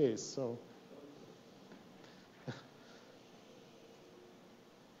in this case. So.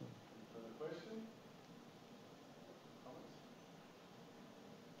 Further question? Comments?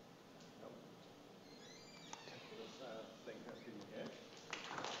 No. Let's thank Katrin again.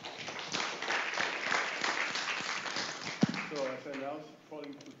 So as I announced,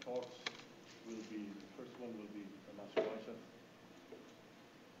 following two talks will be, the first one will be Marcio, who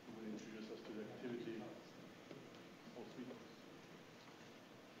will introduce us to the activity. All three.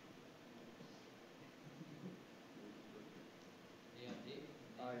 Yeah, okay.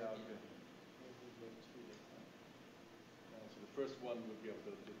 So the first one will be of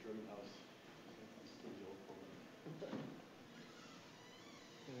the German house. Still the old program.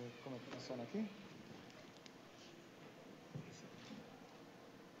 Como é que funciona aqui?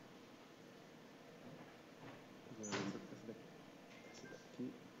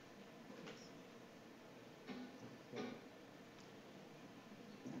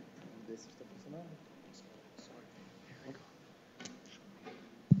 Desse está funcionando?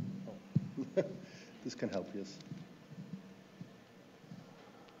 This can help, yes.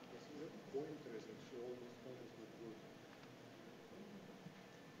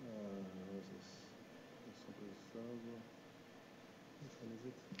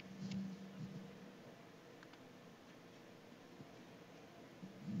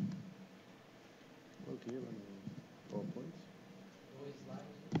 Okay, PowerPoint.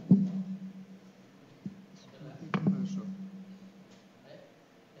 Хорошо.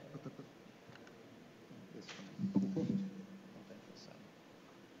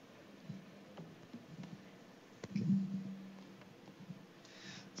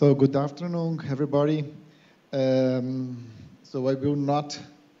 So good afternoon, everybody. So I will not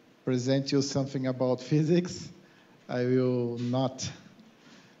present you something about physics. I will not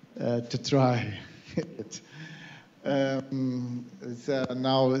to try it. It's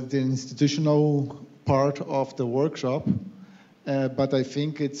now the institutional part of the workshop, but I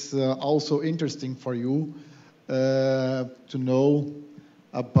think it's also interesting for you to know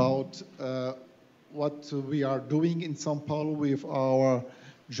about what we are doing in São Paulo with our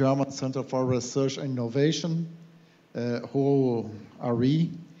German Center for Research and Innovation, who are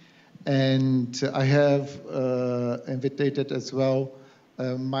we. And I have invited as well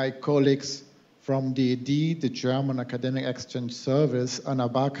my colleagues from DAAD, the German Academic Exchange Service, Anna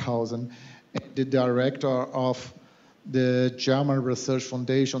Bakhausen, and the director of the German Research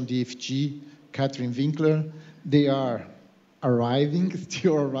Foundation, DFG, Katrin Winkler. They are arriving,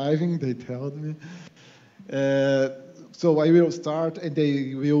 still arriving, they told me. So I will start, and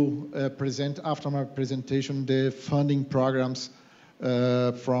they will present, after my presentation, the funding programs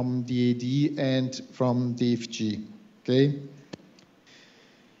from DAAD and from DFG, okay?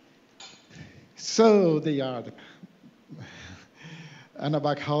 So they are Anna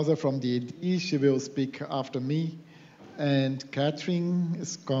Bakhausen from DAAD, she will speak after me, and Katrin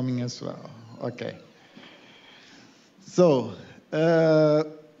is coming as well, okay. So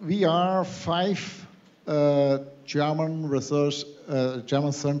we are 5 German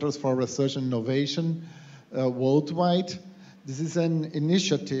centers for research and innovation worldwide. This is an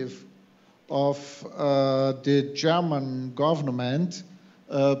initiative of the German government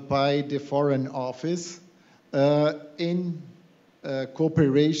by the Foreign Office in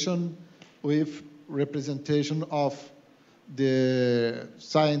cooperation with representation of the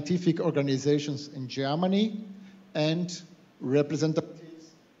scientific organizations in Germany and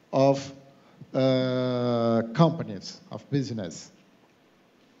representatives of companies, of business,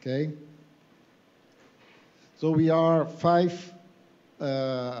 okay? So we are 5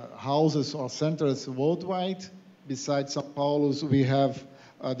 houses or centers worldwide. Besides São Paulo, we have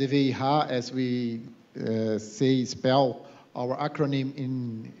DWIH, as we spell our acronym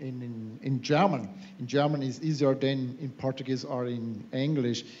in German. In German is easier than in Portuguese or in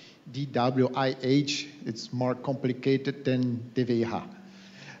English. DWIH, it's more complicated than DWIH.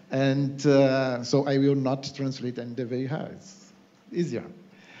 And so I will not translate in DWIH, it's easier.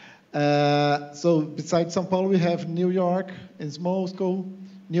 So besides São Paulo, we have New York and Moscow,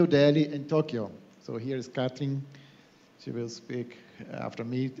 New Delhi and Tokyo. So here is Katrin, she will speak after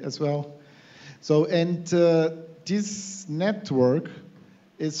me as well. So, and this network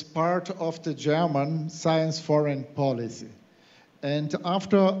is part of the German science foreign policy. And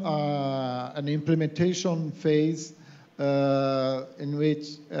after an implementation phase in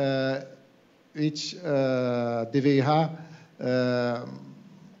which DWIH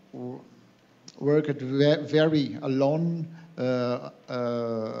worked very alone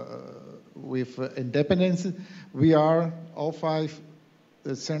with independence, we are all 5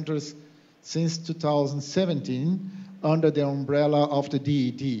 centers since 2017 under the umbrella of the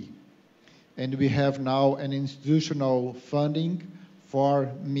DED. And we have now an institutional funding for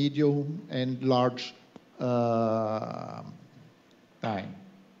medium and large time.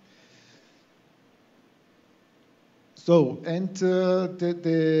 So, and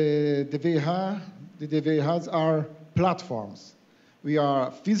the DWIHs are platforms. We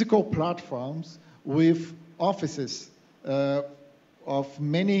are physical platforms with offices of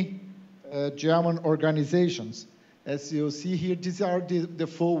many German organizations. As you see here, these are the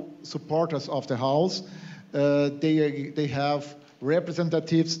full supporters of the house. They have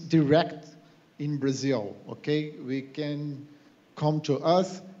representatives direct in Brazil, okay? We can come to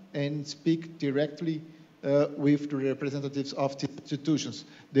us and speak directly with the representatives of the institutions.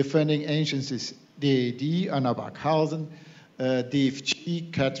 The funding agencies, DAAD, Anna Bakhausen,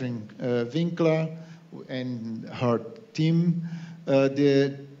 DFG, Katrin Winkler, and her team,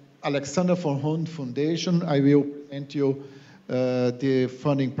 the Alexander von Humboldt Foundation. I will present you the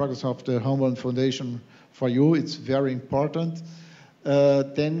funding progress of the Humboldt Foundation for you. It's very important.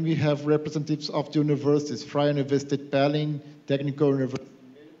 Then we have representatives of the universities, Freie Universität Berlin, Technical University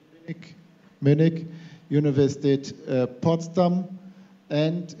Munich, Universität Potsdam,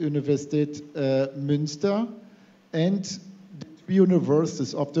 and Universität Münster, and the 3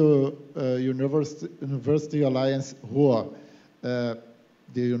 universities of the University Alliance Ruhr.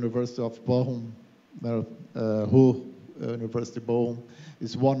 The University of Bochum, Ruhr University Bochum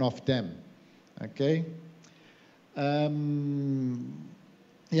is one of them, okay?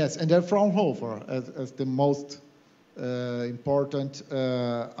 Yes, and then Fraunhofer as the most important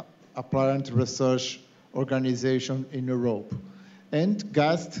applied research organization in Europe. And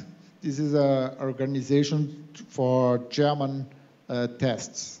GAST, this is an organization for German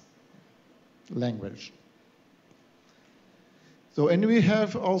tests, language. So, and we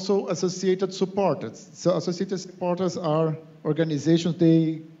have also associated supporters. So associated supporters are organizations,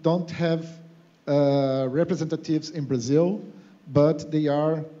 they don't have representatives in Brazil, but they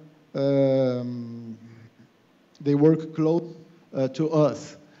are, they work close to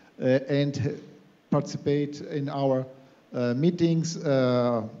us and participate in our meetings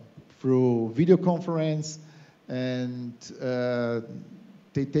through video conference, and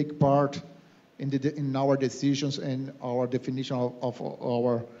they take part in our decisions and our definition of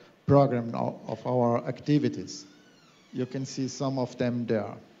our program, of our activities. You can see some of them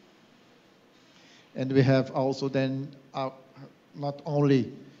there. And we have also then not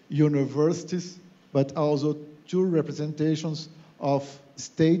only universities, but also 2 representations of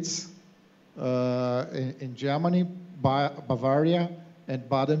states in Germany, Bavaria and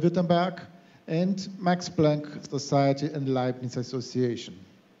Baden-Württemberg, and Max Planck Society and Leibniz Association.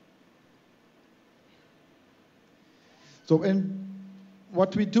 So, and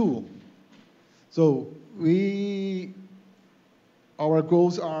what we do? So our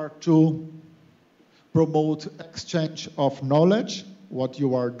goals are to promote exchange of knowledge, what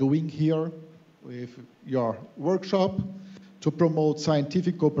you are doing here with your workshop, to promote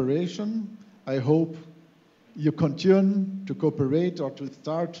scientific cooperation. I hope you continue to cooperate or to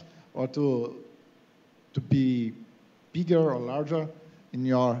start or to be bigger or larger in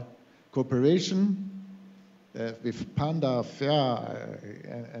your cooperation with Panda, FAIR,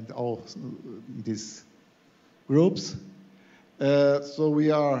 and all these groups. So we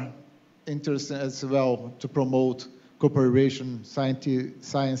are interested as well to promote cooperation,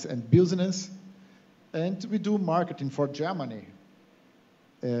 science and business. And we do marketing for Germany,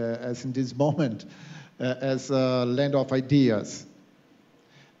 as in this moment, as a land of ideas.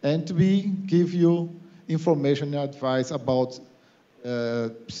 And we give you information and advice about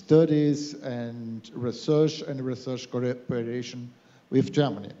studies and research cooperation with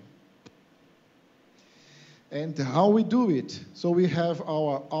Germany. And how we do it? So we have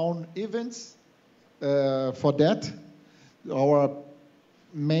our own events for that. Our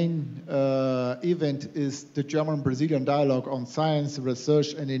main event is the German-Brazilian Dialogue on Science,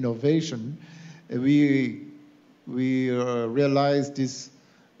 Research, and Innovation. We realize this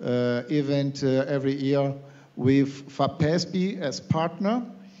event every year with FAPESP as partner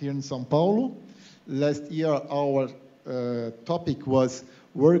here in São Paulo. Last year, our topic was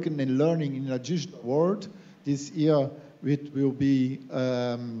working and learning in a digital world. This year, it will be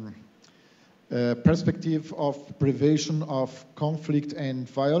perspective of prevention of conflict and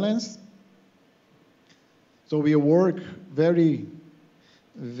violence. So we work very,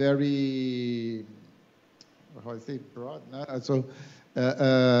 very, how I say, broad. No?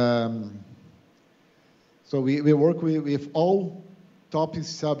 So we work with all topic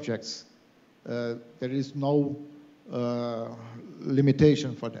subjects. There is no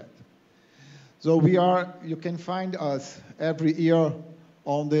limitation for that. So you can find us every year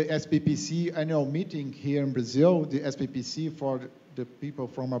on the SPPC annual meeting here in Brazil. The SPPC, for the people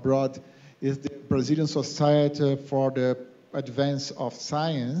from abroad, is the Brazilian Society for the Advance of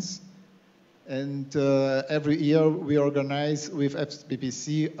Science. And every year we organize with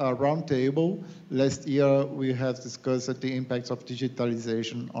SPPC a roundtable. Last year we have discussed the impacts of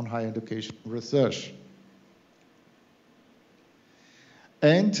digitalization on higher education research.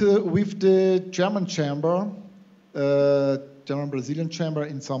 And with the German Chamber, German-Brazilian Chamber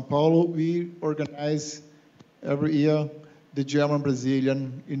in São Paulo, we organize every year the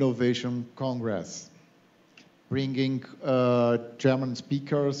German-Brazilian Innovation Congress, bringing German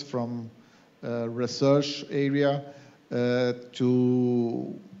speakers from research area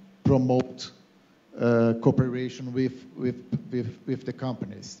to promote cooperation with the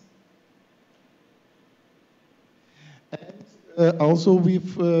companies. And also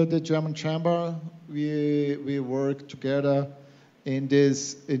with the German Chamber, we work together in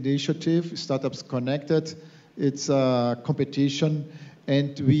this initiative, Startups Connected. It's a competition,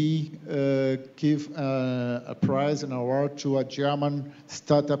 and we give a prize and award to a German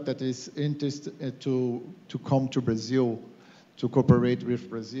startup that is interested to come to Brazil, to cooperate with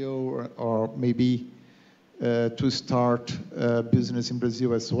Brazil, or maybe to start business in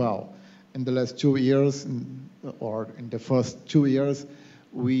Brazil as well. In the last 2 years, or in the first 2 years,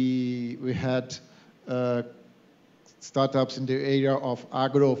 we had startups in the area of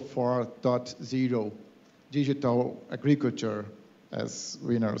Agro 4.0, digital agriculture, as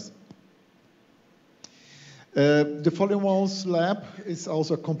winners. The Following Walls Lab is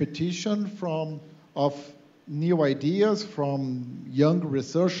also a competition of new ideas from young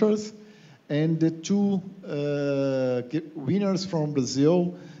researchers, and the 2 winners from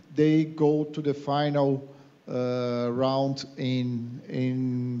Brazil, they go to the final round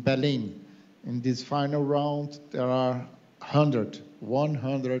in Berlin. In this final round, there are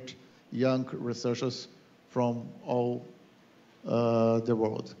 100 young researchers from all the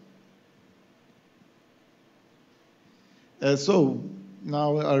world. So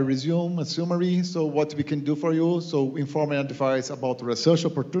now I resume a summary. So what we can do for you. So inform and advise about research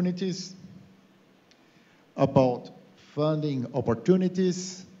opportunities, about funding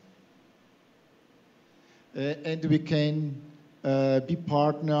opportunities, and we can be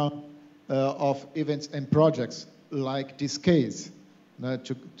partner of events and projects like this case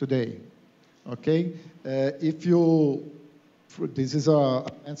today. Okay, this is a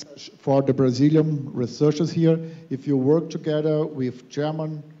message for the Brazilian researchers here. If you work together with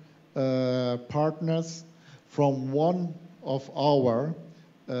German partners from one of our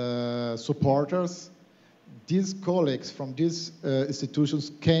supporters, these colleagues from these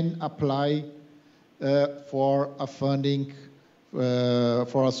institutions can apply for a funding,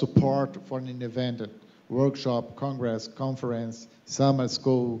 for a support for an event, workshop, congress, conference, summer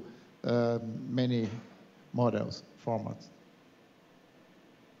school, many models, formats.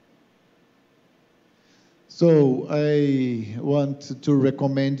 So I want to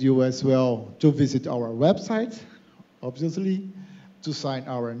recommend you as well to visit our website, obviously, to sign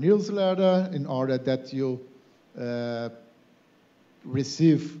our newsletter in order that you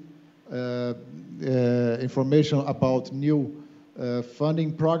receive information about new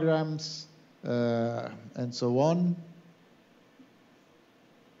funding programs and so on,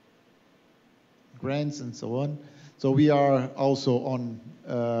 grants and so on. So we are also on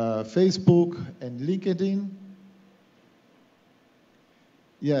Facebook and LinkedIn.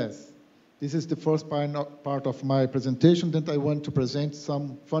 Yes, this is the first part of my presentation. Then I want to present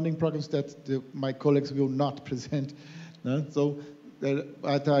some funding programs that my colleagues will not present.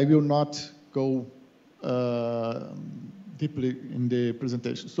 But I will not go deeply in the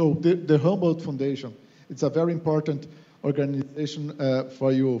presentation. So the Humboldt Foundation It's a very important organization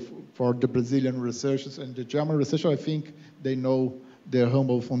for you, for the Brazilian researchers and the German researchers. I think they know the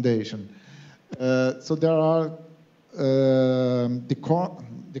Humboldt Foundation. So there are the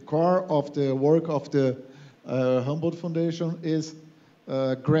core of the work of the Humboldt Foundation is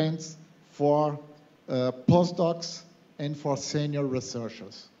grants for postdocs and for senior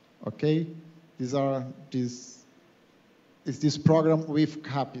researchers. Okay, is this program with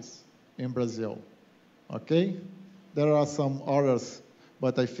CAPES in Brazil. Okay, there are some others,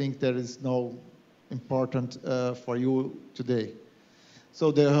 but I think there is no important for you today. So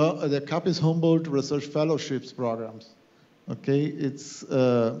the CAPES Humboldt Research Fellowships programs. Okay, it's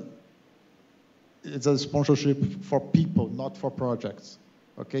a sponsorship for people, not for projects.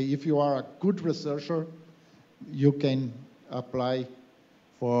 Okay, if you are a good researcher, you can apply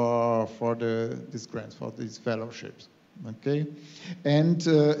for these grants, for these fellowships. Okay, and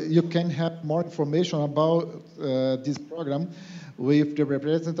you can have more information about this program with the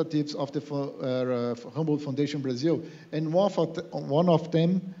representatives of the Humboldt Foundation Brazil, and one of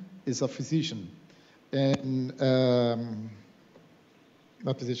them is a physician, and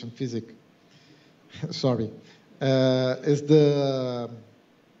not physician, physic. Sorry, is the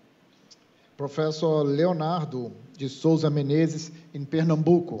Professor Leonardo de Souza Menezes in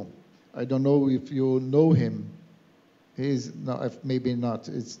Pernambuco. I don't know if you know him. He's no, maybe not.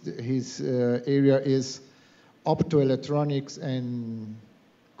 His area is optoelectronics and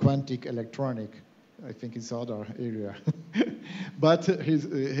quantic electronic. I think it's other area. But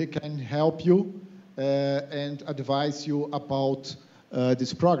he can help you and advise you about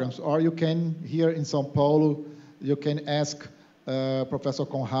these programs. Or you can, here in São Paulo, you can ask Professor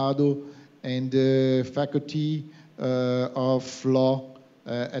Conrado and the faculty of law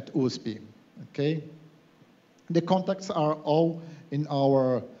at USP. Okay? The contacts are all in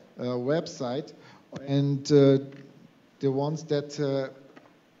our website, and the ones that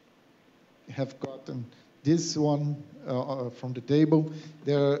have gotten this one from the table,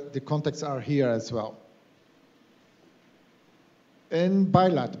 the contacts are here as well. And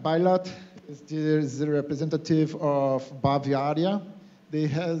BILAT. BILAT is the representative of Bavaria. They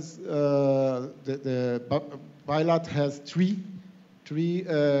has BILAT has three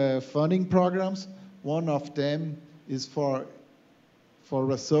funding programs. One of them is for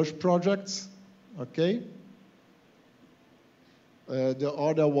research projects, okay? The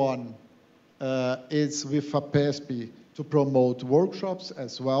other one is with FAPESP to promote workshops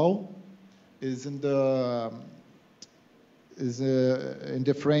as well. Is in the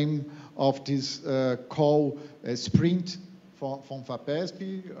frame of this call sprint from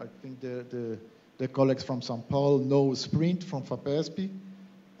FAPESP. I think the colleagues from São Paulo know sprint from FAPESP,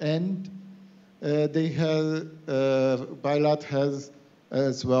 and BILAT has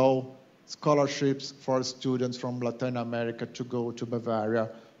as well scholarships for students from Latin America to go to Bavaria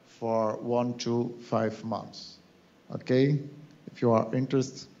for 1 to 5 months. Okay, if you are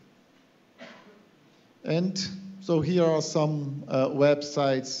interested. And so here are some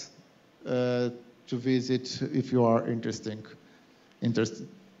websites to visit if you are interested.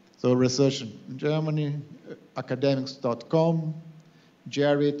 So research in Germany, academics.com,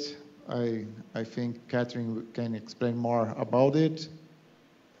 Jared. I think Katrin can explain more about it.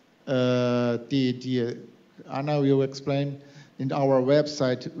 Anna will explain. In our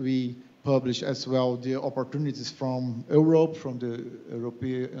website, we publish as well the opportunities from Europe, from the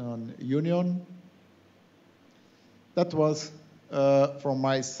European Union. That was from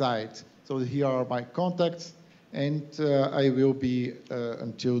my side. So here are my contacts, and I will be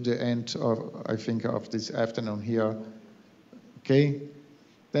until the end of, I think, of this afternoon here. Okay.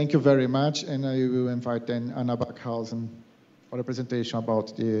 Thank you very much, and I will invite then Anna Bakhausen for a presentation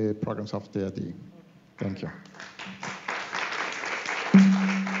about the programs of DAAD. Thank you.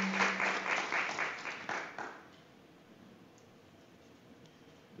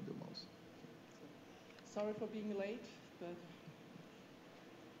 Sorry for being late, but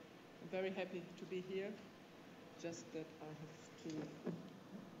I'm very happy to be here. Just that I have to...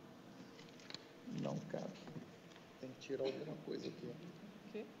 Não cabe. Tem que tirar alguma coisa aqui.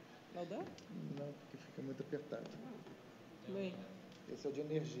 Okay. Não dá? Não, porque fica muito apertado. Bem. Esse é o de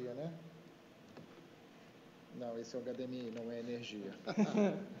energia, né? Não, esse é o HDMI, não é energia.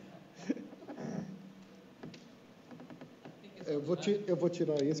 eu vou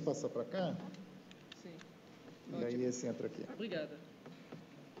tirar esse e passar para cá. Sim. E Ótimo. aí esse entra aqui. Obrigada.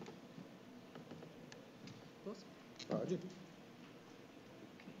 Posso? Pode.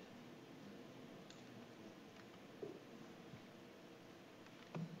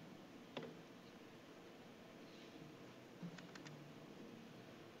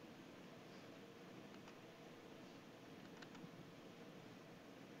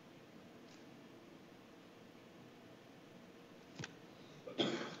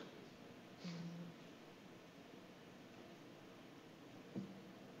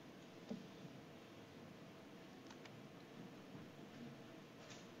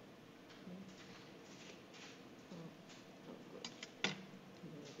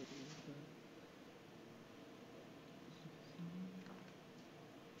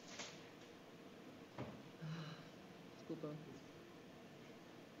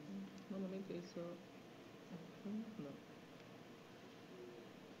 so. No.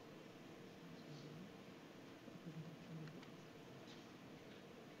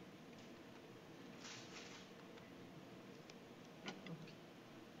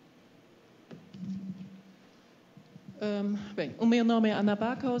 Bem, o meu nome é Ana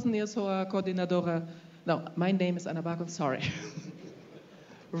Bakhausen, eu sou a coordenadora. No, my name is Anna Bakhausen, sorry.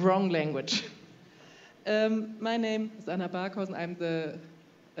 Wrong language. My name is Anna Bakhausen, I'm the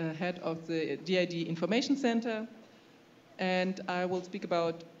head of the DID Information Center, and I will speak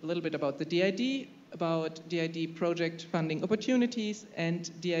a little bit about the DID, about DID project funding opportunities, and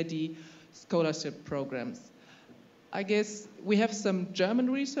DID scholarship programs. I guess we have some German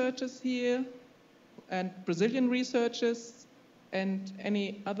researchers here, and Brazilian researchers, and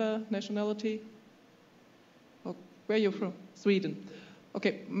any other nationality? Oh, where are you from? Sweden.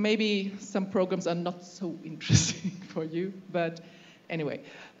 Okay, maybe some programs are not so interesting for you, but anyway.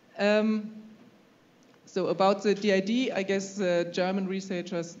 So about the DID, I guess German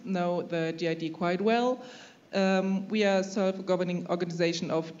researchers know the DID quite well. We are a self-governing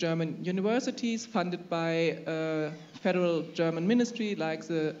organization of German universities funded by a federal German ministry like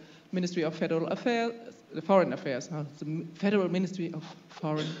the Ministry of Foreign Affairs, the Federal Ministry of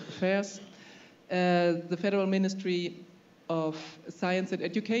Foreign Affairs, the Federal Ministry of Science and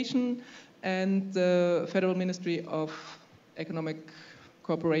Education, and the Federal Ministry of Economic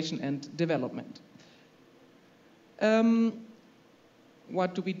Cooperation and Development.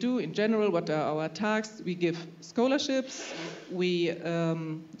 What do we do in general? What are our tasks? We give scholarships, we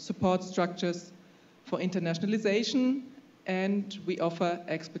support structures for internationalization, and we offer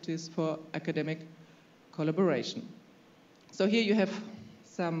expertise for academic collaboration. So here you have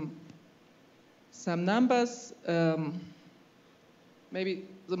some numbers. Maybe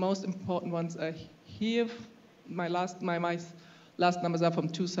the most important ones are here. My last numbers are from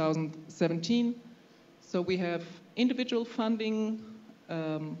 2017. So we have individual funding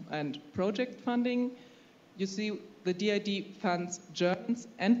and project funding. You see the DID funds Germans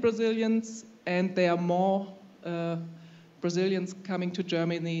and Brazilians, and there are more Brazilians coming to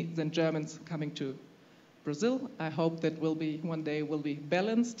Germany than Germans coming to Brazil. I hope that one day will be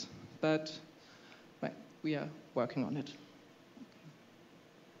balanced, but well, we are working on it.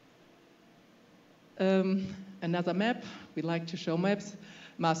 Another map. We like to show maps.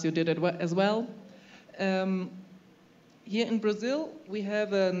 Marcio did it as well. Here in Brazil, we have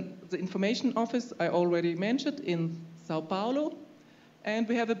the information office I already mentioned in São Paulo, and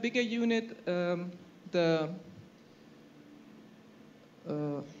we have a bigger unit, the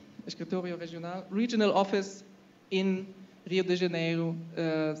Escritório Regional Office in Rio de Janeiro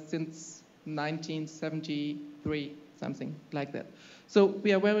since 1973, something like that. So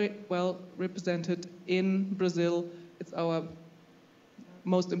we are very well represented in Brazil. It's our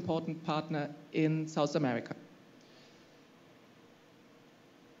most important partner in South America.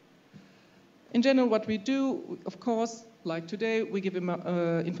 In general, what we do, of course, like today, we give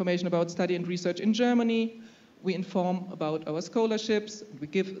information about study and research in Germany. We inform about our scholarships. We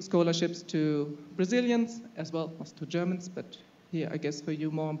give scholarships to Brazilians as well as to Germans, but here I guess for you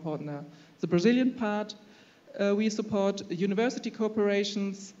more important the Brazilian part. We support university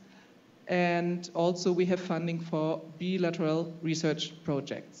corporations, and also we have funding for bilateral research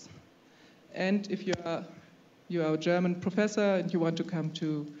projects. And if you are a German professor and you want to come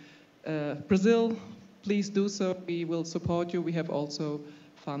to Brazil, please do so. We will support you. We have also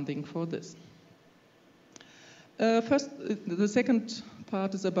funding for this. First, the second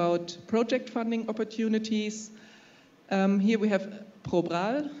part is about project funding opportunities. Here we have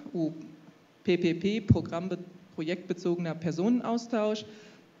PROBRAL, or PPP, projektbezogener Personenaustausch.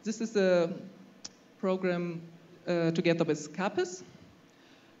 This is a program together with CAPES.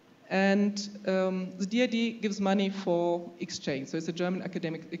 And the DAAD gives money for exchange. So it's a German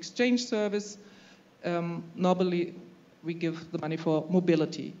academic exchange service. Normally, we give the money for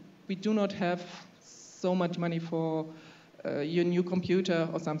mobility. We do not have so much money for your new computer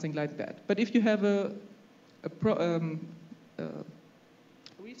or something like that. But if you have a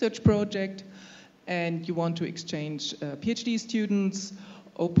research project and you want to exchange PhD students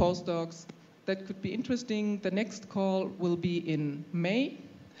or postdocs, that could be interesting. The next call will be in May,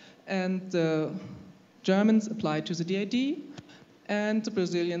 and the Germans apply to the DAAD, and the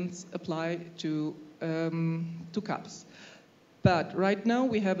Brazilians apply to CAPES. But right now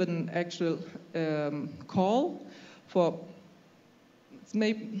we have an actual call for, it's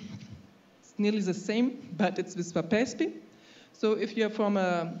nearly the same, but it's with FAPESP. So if you're from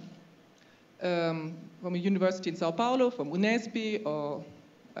a university in São Paulo, from UNESP, or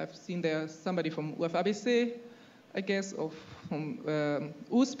I've seen there somebody from UFABC, I guess, or from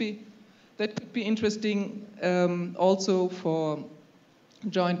USP, that could be interesting also for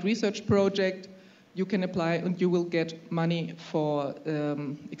joint research project. You can apply and you will get money for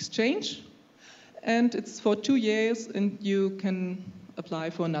exchange. And it's for 2 years, and you can apply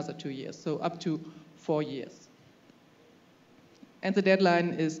for another 2 years, so up to 4 years. And the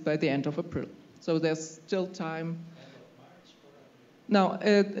deadline is by the end of April. So there's still time. End of March or No,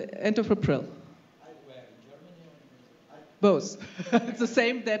 end of April. where, in Germany or in Both. It's the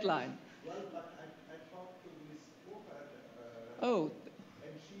same deadline. Well, but I talked to Ms. Burkhardt, Oh,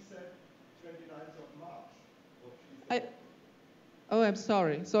 and she said 29th of March. What she said. oh, I'm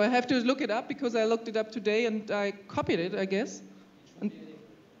sorry. So I have to look it up because I looked it up today and I copied it, I guess. And,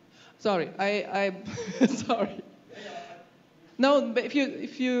 sorry, I sorry. No, but if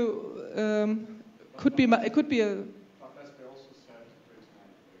you could be it could be a. They also said it's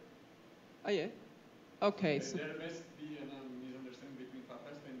not. Oh yeah. Okay. So, There must be a misunderstanding between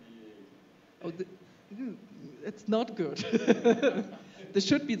FAPESP and the. oh, it's not good. There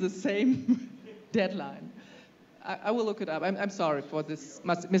should be the same deadline. I will look it up. I'm sorry for this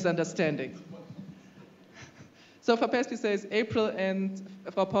misunderstanding. So for PESPI says April and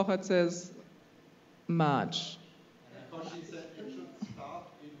Frau Pochert says March. Because she said you should start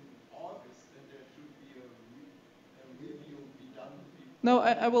in August, and there should be a review be done. No,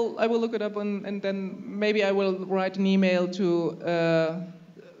 I will look it up and then maybe I will write an email to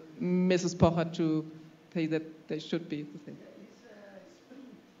Mrs. Pochert to say that they should be the same. It's spring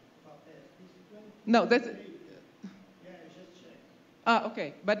for PESP. It's 20. No, that's. Yeah, just check. Ah,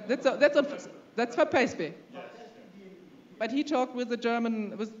 okay, but that's for PESPI. But he talked with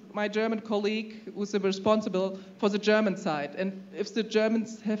my German colleague who's responsible for the German side. And if the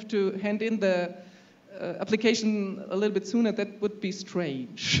Germans have to hand in the application a little bit sooner, that would be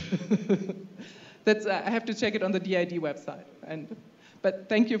strange. I have to check it on the DID website. But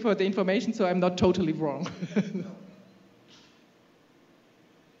thank you for the information, so I'm not totally wrong.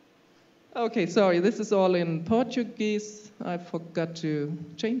 Okay, sorry, this is all in Portuguese. I forgot to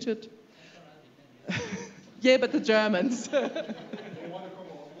change it. Yeah, but the Germans.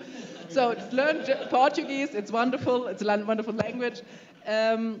 So learn Portuguese. It's wonderful. It's a wonderful language.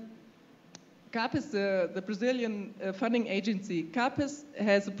 CAPES, the Brazilian funding agency, CAPES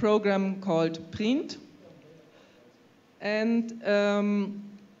has a program called PRINT. And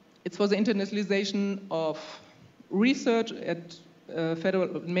it's for the internationalization of research at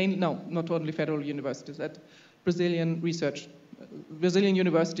not only federal universities, at Brazilian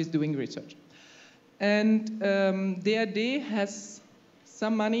universities doing research. And DAAD has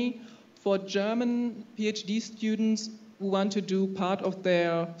some money for German PhD students who want to do part of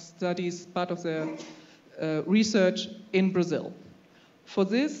their studies, part of their research in Brazil. For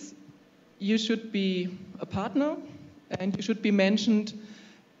this, you should be a partner and you should be mentioned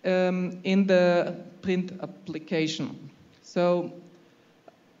in the PRINT application. So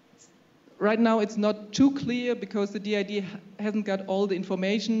right now it's not too clear because the DID hasn't got all the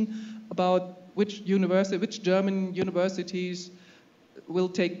information about which German universities will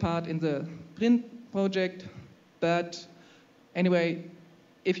take part in the PRINT project. But anyway,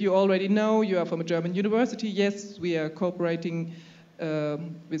 if you already know you are from a German university, yes, we are cooperating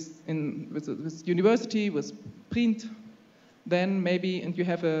with university, with PRINT, then maybe, and you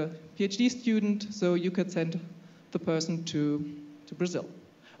have a PhD student, so you could send the person to Brazil.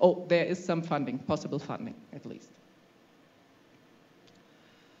 Oh, there is some funding, possible funding at least.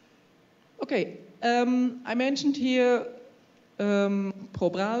 Okay, I mentioned here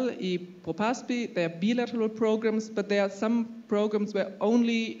PROBRAL and PROPASPI, they are bilateral programs, but there are some programs where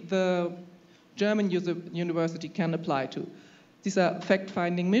only the German university can apply to. These are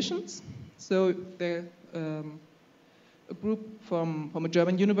fact-finding missions, so a group from a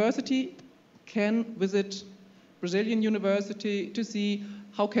German university can visit Brazilian university to see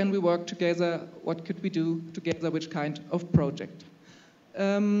how can we work together, what could we do together, which kind of project.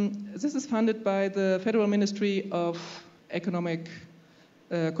 This is funded by the Federal Ministry of Economic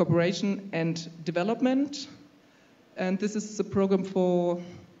Cooperation and Development, and this is a program for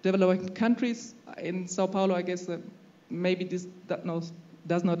developing countries. In São Paulo, I guess maybe this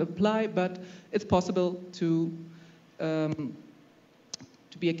does not apply, but it's possible to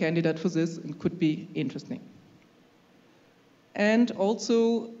be a candidate for this and could be interesting. And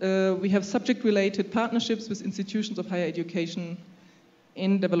also, we have subject-related partnerships with institutions of higher education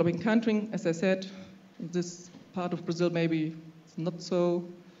in developing countries. As I said, this part of Brazil maybe it's not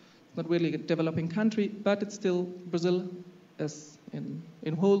really a developing country, but it's still Brazil as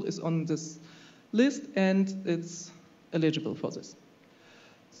in whole is on this list and it's eligible for this.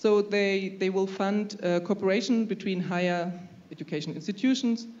 So they will fund cooperation between higher education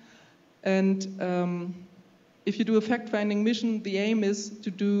institutions And if you do a fact-finding mission, the aim is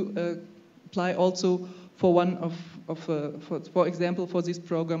to apply also for one for example, for this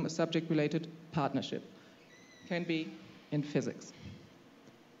program, a subject-related partnership. Can be in physics.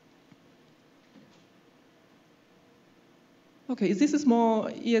 Okay, this is more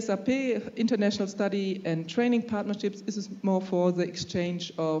ESRP, international study and training partnerships. This is more for the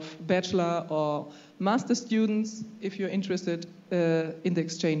exchange of bachelor or master students, if you're interested in the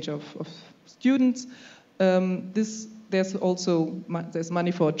exchange of students. There's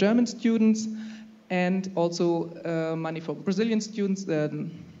money for German students and also money for Brazilian students.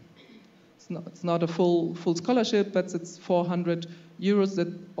 It's not a full scholarship, but it's 400 euros that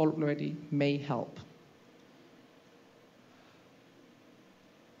already may help.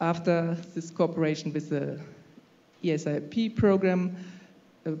 After this cooperation with the ESIP program,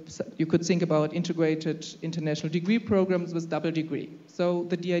 you could think about integrated international degree programs with double degree. So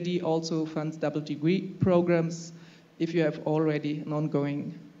the DAAD also funds double degree programs if you have already an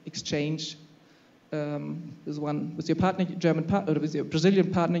ongoing exchange with your partner, German partner, or with your Brazilian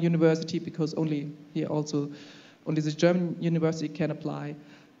partner university, because only the German university can apply.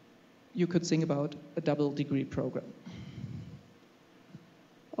 You could think about a double degree program.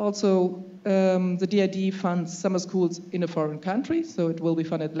 Also, the DAAD funds summer schools in a foreign country, so it will be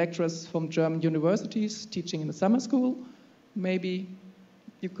funded lecturers from German universities teaching in a summer school. Maybe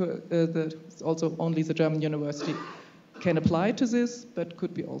you could, also only the German university can apply to this, but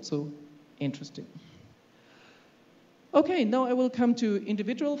could be also interesting. Okay, now I will come to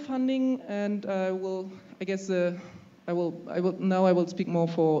individual funding, and I will speak more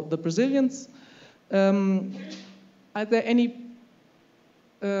for the Brazilians. Are there any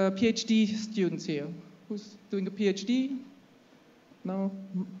PhD students here? Who's doing a PhD? No?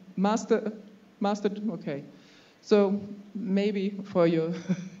 Master? Okay. So 及for you.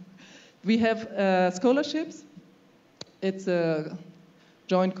 We have scholarships. It's a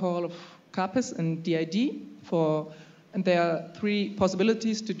joint call of CAPES and DAAD and there are 3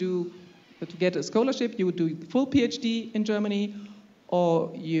 possibilities to get a scholarship. You would do full PhD in Germany, or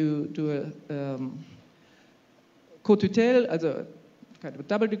you do a co-tutelle, also kind of a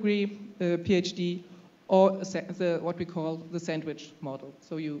double degree PhD, or what we call the sandwich model.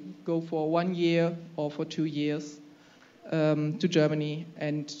 So you go for 1 year or for 2 years to Germany,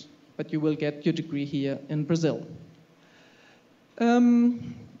 but you will get your degree here in Brazil.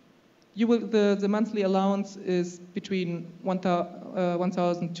 The monthly allowance is between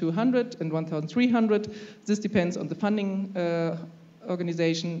 1,200 and 1,300. This depends on the funding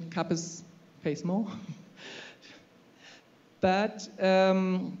organization. CAPES pays more. But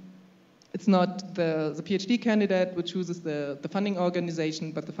it's not the PhD candidate who chooses the funding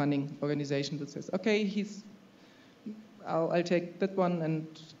organization, but the funding organization that says, okay, I'll take that one, and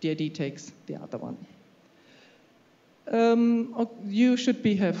DAAD takes the other one. You should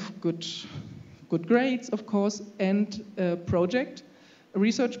have good grades, of course, and a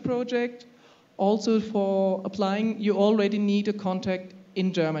research project. Also, for applying, you already need a contact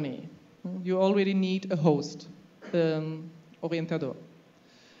in Germany. You already need a host, orientador.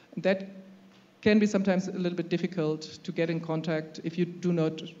 That can be sometimes a little bit difficult to get in contact if you do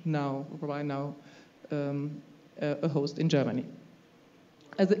not right now a host in Germany.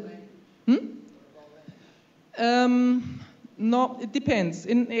 No, it depends.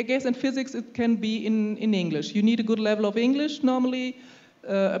 I guess in physics it can be in English. You need a good level of English normally,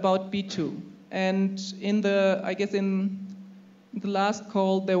 about B2. And in the last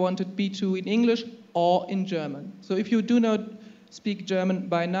call they wanted B2 in English or in German. So if you do not speak German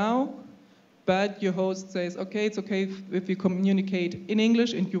by now, but your host says, okay, it's okay if you communicate in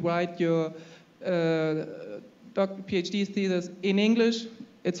English and you write your PhD thesis in English,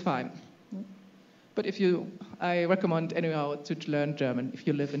 it's fine. But I recommend anyhow to learn German if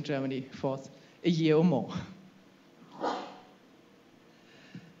you live in Germany for a year or more.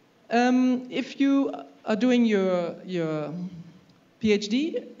 If you are doing your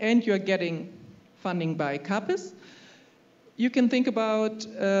PhD and you're getting funding by CAPES, you can think about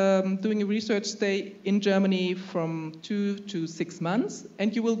doing a research stay in Germany from 2 to 6 months,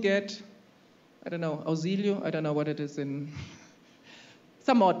 and you will get, I don't know, auxilio, I don't know what it is in,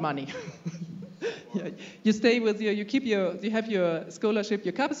 some odd money. Yeah, you stay with you have your scholarship,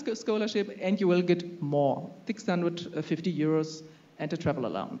 your CAPES scholarship, and you will get more, 650 euros and a travel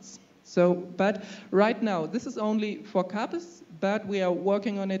allowance. So, but right now, this is only for CAPES, but we are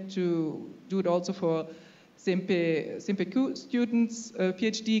working on it to do it also for CMPQ students,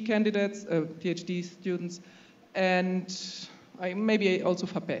 PhD candidates, PhD students, and maybe also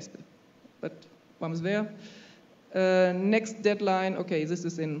for PESP, but vamos ver. Next deadline, okay, this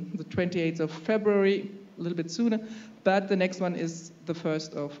is in the 28th of February, a little bit sooner, but the next one is the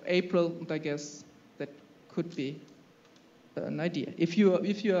 1st of April, and I guess that could be an idea if you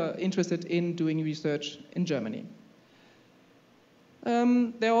are interested in doing research in Germany.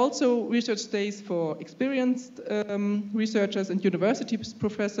 There are also research days for experienced researchers and university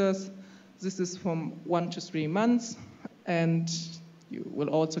professors. This is from 1 to 3 months, and you will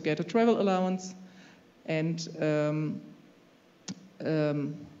also get a travel allowance. And a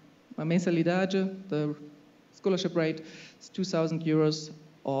mensalidade, the scholarship rate, is 2,000 euros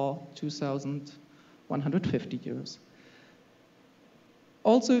or 2,150 euros.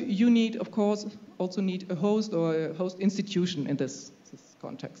 Also, you need, of course, need a host or a host institution in this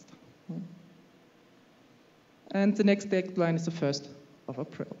context. And the next deadline is the 1st of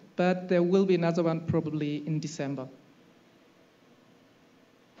April. But there will be another one probably in December.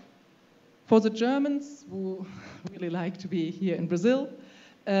 For the Germans who really like to be here in Brazil,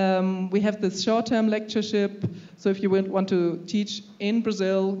 we have this short-term lectureship. So if you want to teach in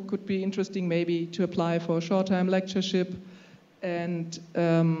Brazil, could be interesting maybe to apply for a short-term lectureship. And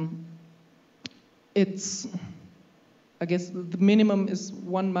it's, I guess the minimum is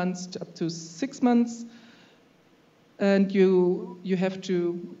 1 month up to 6 months. And you have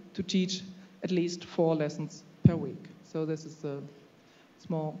to teach at least 4 lessons per week. So this is the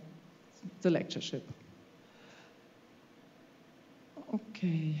lectureship.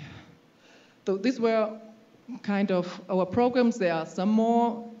 Okay. So these were kind of our programs. There are some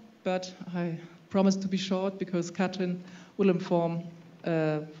more, but I promise to be short because Katrin will inform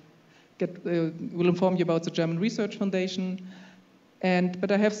you about the German Research Foundation.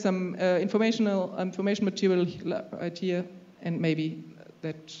 But I have some information material right here, and maybe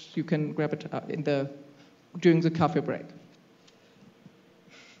that you can grab it during the coffee break.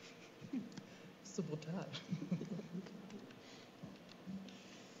 So brutal.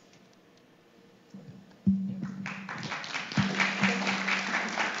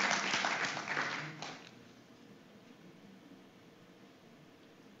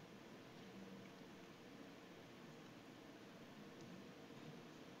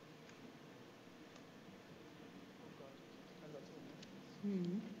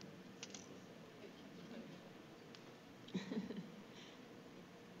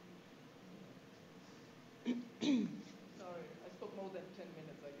 Sorry, I spoke more than 10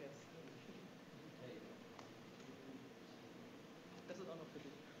 minutes, I guess. Das ist auch noch für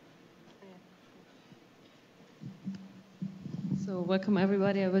dich. So welcome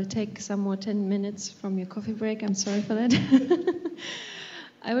everybody. I will take some more 10 minutes from your coffee break. I'm sorry for that.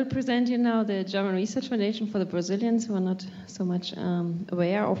 I will present you now the German Research Foundation for the Brazilians who are not so much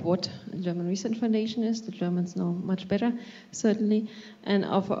aware of what the German Research Foundation is. The Germans know much better, certainly. And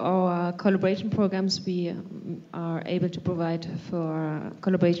of our collaboration programs we are able to provide for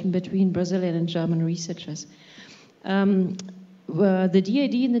collaboration between Brazilian and German researchers. The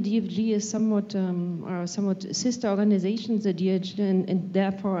DAAD and the DFG is are somewhat sister organizations. The DAAD and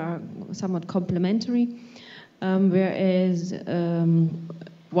therefore are somewhat complementary, whereas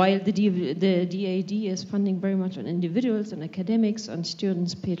while the DAAD is funding very much on individuals, on academics, on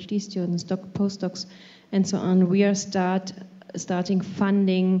students, PhD students, postdocs, and so on, we are starting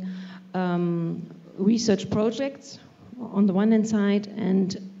funding research projects on the one hand side,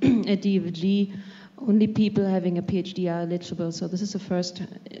 and at DFG, only people having a PhD are eligible. So this is the first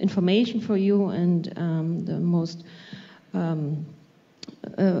information for you, and the most one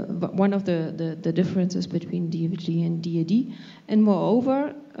of the differences between DFG and DAAD. And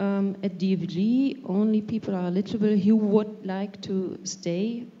moreover, at DFG, only people are eligible who would like to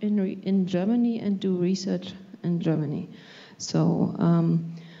stay in Germany and do research in Germany. So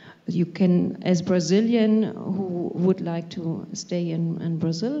you can, as Brazilian who would like to stay in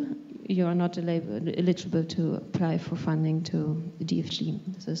Brazil, you are not eligible to apply for funding to the DFG.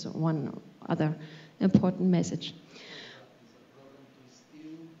 This is one other important message.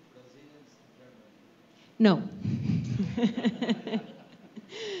 No.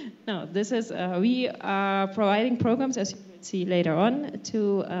 No, this is, we are providing programs, as you will see later on,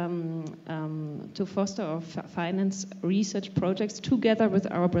 to foster or finance research projects together with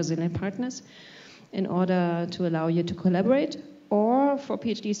our Brazilian partners in order to allow you to collaborate, or for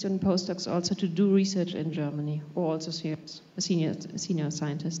PhD student postdocs also to do research in Germany, or also senior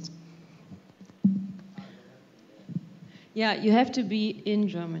scientists. Yeah, you have to be in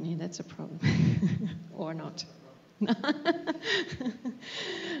Germany, that's a problem. Or not.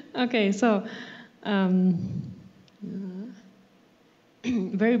 Okay, so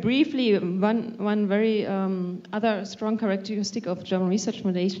very briefly, one very other strong characteristic of German Research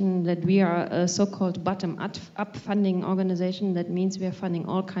Foundation that we are a so-called bottom-up funding organization. That means we are funding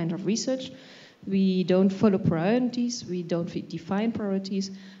all kinds of research. We don't follow priorities, we don't define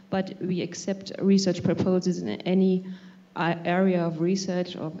priorities, but we accept research proposals in any area of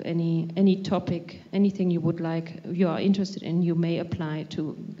research, of any topic, anything you would like, you are interested in, you may apply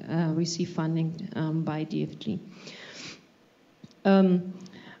to receive funding by DFG.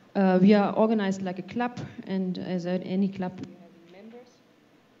 We are organized like a club, and as any club, we have members.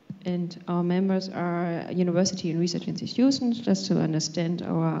 And our members are university and research institutions, just to understand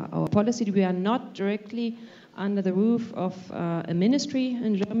our policy. We are not directly under the roof of a ministry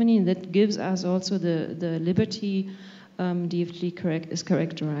in Germany, and that gives us also the liberty DFG is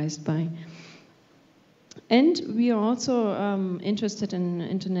characterized by. And we are also interested in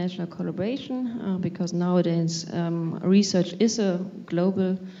international collaboration because nowadays research is a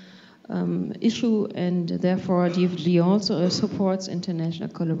global issue, and therefore DFG also supports international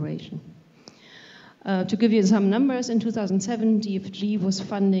collaboration. To give you some numbers, in 2007 DFG was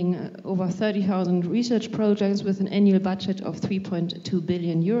funding over 30,000 research projects with an annual budget of 3.2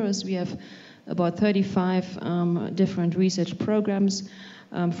 billion euros. We have about 35 different research programs,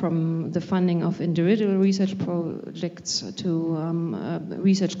 from the funding of individual research projects to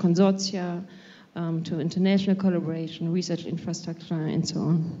research consortia, to international collaboration, research infrastructure, and so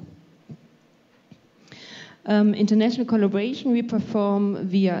on. International collaboration we perform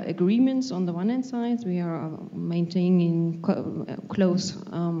via agreements on the one hand side. We are maintaining close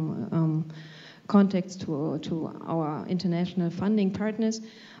contacts to our international funding partners.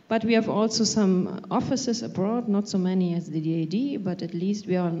 But we have also some offices abroad, not so many as the DAAD, but at least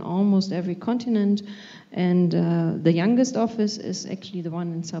we are on almost every continent. And the youngest office is actually the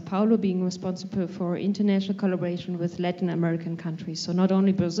one in São Paulo, being responsible for international collaboration with Latin American countries. So not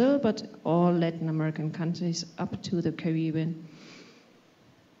only Brazil, but all Latin American countries up to the Caribbean.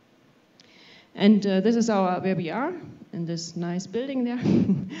 And this is where we are, in this nice building there.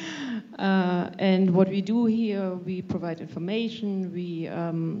 And what we do here, we provide information, we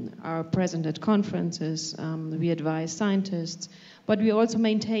are present at conferences, we advise scientists, but we also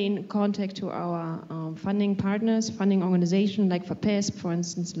maintain contact to our funding partners, funding organizations like FAPESP, for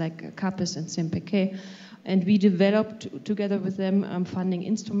instance, like CAPES and SIMPECE, and we develop together with them funding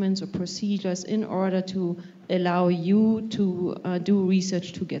instruments or procedures in order to allow you to do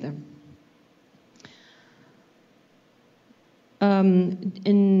research together.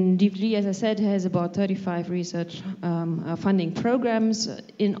 In DFG, as I said, has about 35 research funding programs.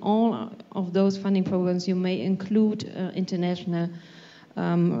 In all of those funding programs, you may include international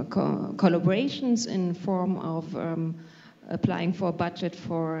collaborations in form of applying for a budget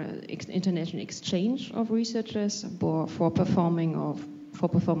for international exchange of researchers, for performing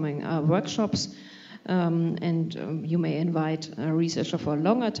workshops, and you may invite a researcher for a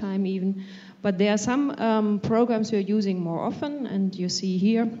longer time even. But there are some programs we're using more often, and you see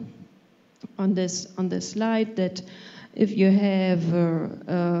here on this slide that if you have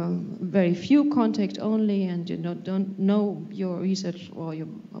very few contact only and you don't know your research or your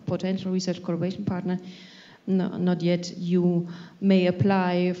potential research collaboration partner, not yet, you may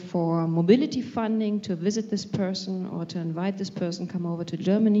apply for mobility funding to visit this person or to invite this person come over to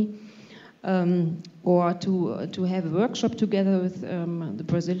Germany. Or to have a workshop together with the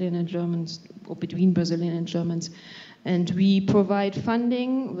Brazilian and Germans, or between Brazilian and Germans. And we provide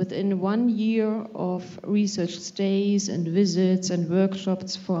funding within 1 year of research stays and visits and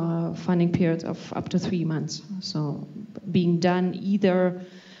workshops for funding periods of up to 3 months. So being done either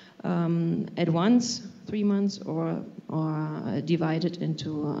at once, 3 months, or divided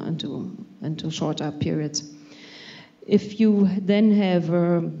into shorter periods. If you then have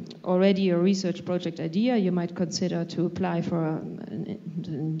already a research project idea, you might consider to apply for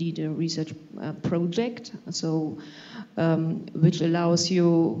indeed a research project, so which allows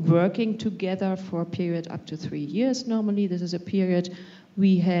you working together for a period up to 3 years. Normally, this is a period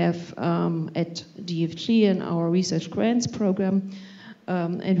we have at DFG in our research grants program,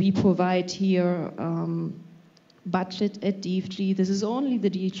 and we provide here budget at DFG. This is only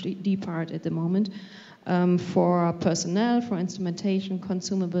the DFG part at the moment. For personnel, for instrumentation,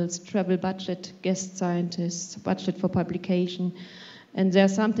 consumables, travel budget, guest scientists, budget for publication. And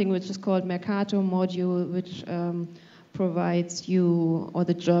there's something which is called Mercato module, which provides you or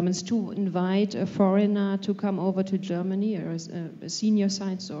the Germans to invite a foreigner to come over to Germany, or a senior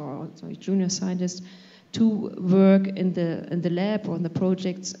scientist or junior scientist, to work in the lab or in the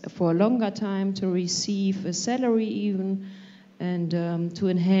projects for a longer time, to receive a salary even, and to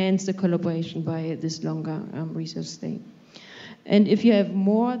enhance the collaboration by this longer research stay. And if you have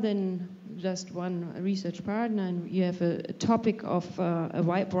more than just one research partner and you have a topic of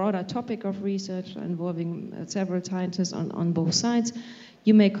a broader topic of research involving several scientists on both sides,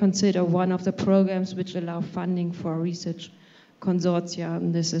 you may consider one of the programs which allow funding for research consortia.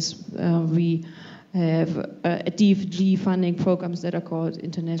 And this is, we have at DFG funding programs that are called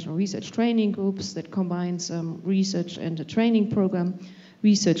International Research Training Groups that combines research and a training program,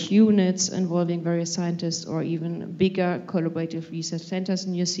 research units involving various scientists, or even bigger collaborative research centers.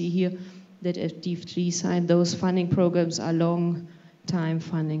 And you see here that at DFG side, those funding programs are long-time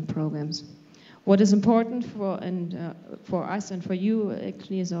funding programs. What is important for us and for you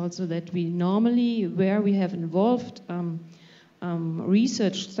actually is also that we normally, where we have involved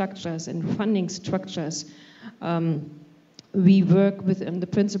research structures and funding structures, we work within the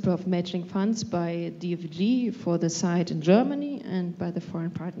principle of matching funds by DFG for the site in Germany and by the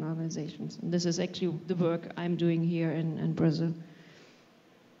foreign partner organizations. And this is actually the work I'm doing here in Brazil.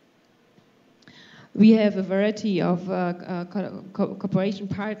 We have a variety of cooperation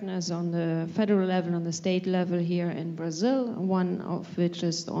partners on the federal level, on the state level here in Brazil, one of which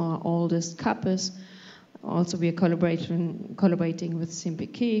is our oldest CAPES. Also, we are collaborating with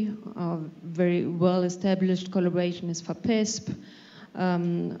SIMPECE. Our very well-established collaboration is FAPESP.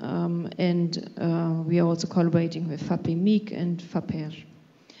 We are also collaborating with FAPEMIC and FAPERJ.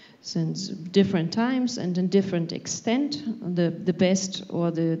 Since different times and in different extent, the best or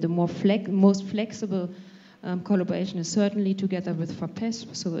the most flexible collaboration is certainly together with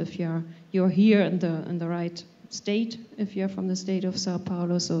FAPESP. So if you're here in the right state, if you're from the state of São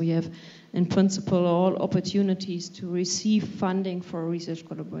Paulo, so you have in principle all opportunities to receive funding for research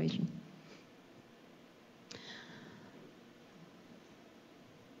collaboration.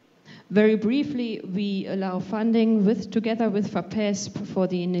 Very briefly, we allow funding together with FAPESP for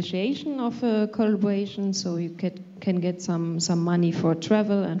the initiation of a collaboration, so you can get some money for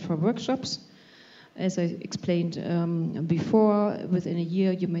travel and for workshops. As I explained before, within a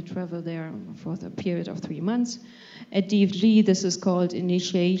year you may travel there for the period of 3 months. At DFG, this is called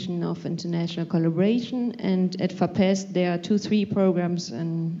Initiation of International Collaboration, and at FAPESP there are 2-3 programs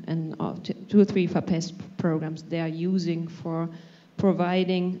and 2-3 FAPESP programs they are using for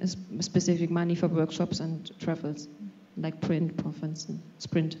providing specific money for workshops and travels, like print, for instance,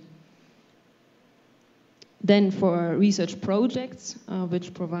 sprint. Then for research projects,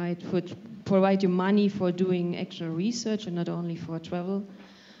 which provide you money for doing actual research and not only for travel,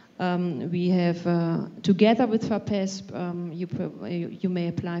 we have, together with FAPESP, you may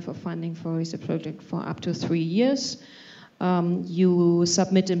apply for funding for a research project for up to 3 years. You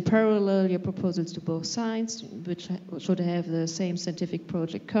submit in parallel your proposals to both sides, which should have the same scientific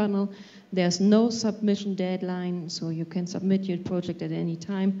project kernel. There's no submission deadline, so you can submit your project at any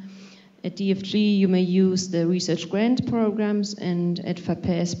time. At DFG, you may use the research grant programs, and at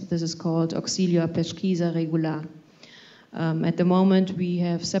FAPESP, this is called Auxílio à Pesquisa Regular. At the moment, we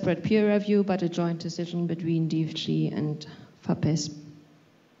have separate peer review, but a joint decision between DFG and FAPESP.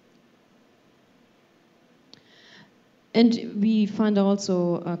 And we fund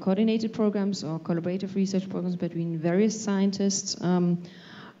also coordinated programs or collaborative research programs between various scientists.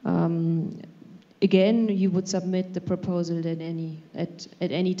 Again, you would submit the proposal at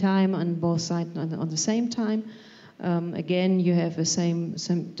any time on both sides on the same time. Again, you have the same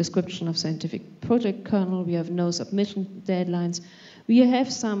description of scientific project kernel. We have no submission deadlines. We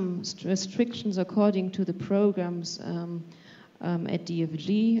have some restrictions according to the programs at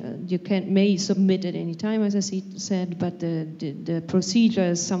DFG. You may submit at any time, as I said, but the procedure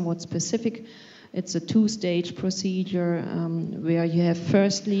is somewhat specific. It's a 2-stage procedure where you have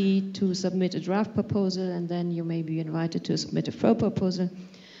firstly to submit a draft proposal, and then you may be invited to submit a full proposal.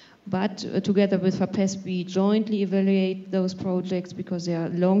 But together with FAPESP, we jointly evaluate those projects because they are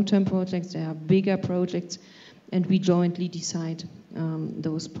long-term projects, they are bigger projects, and we jointly decide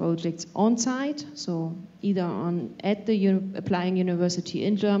those projects on site, so either at the applying university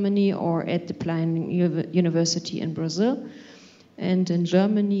in Germany or at the applying university in Brazil. And in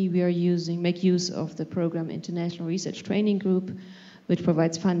Germany, we are make use of the program International Research Training Group, which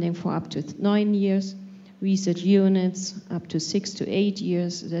provides funding for up to 9 years, research units up to 6 to 8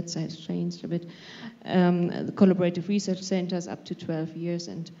 years, that has changed a bit, the collaborative research centers up to 12 years,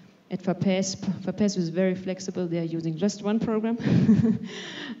 and at FAPESP is very flexible. They are using just one program,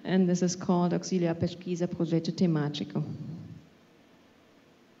 and this is called Auxílio à Pesquisa Projeto Temático.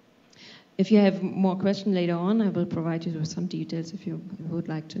 If you have more questions later on, I will provide you with some details if you would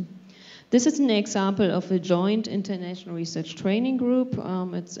like to. This is an example of a joint international research training group.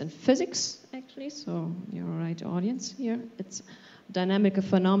 It's in physics, actually, so you're the right audience here. It's dynamical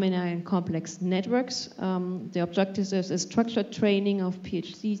phenomena in complex networks. The objective is structured training of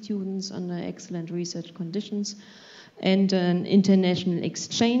PhD students under excellent research conditions and an international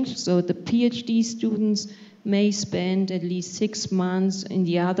exchange. So the PhD students may spend at least 6 months in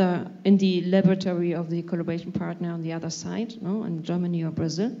the laboratory of the collaboration partner on the other side, in Germany or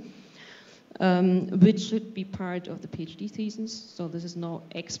Brazil. Which should be part of the PhD thesis. So this is no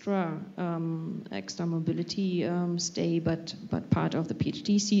extra mobility stay, but part of the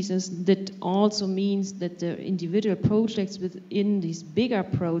PhD thesis. That also means that the individual projects within this bigger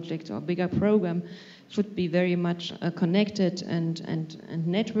project or bigger program should be very much connected and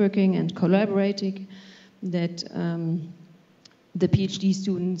networking and collaborating. That the PhD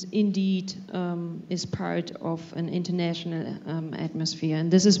students indeed is part of an international atmosphere. And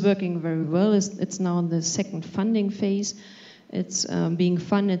this is working very well. It's now in the second funding phase. It's being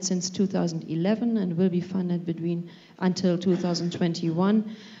funded since 2011 and will be funded until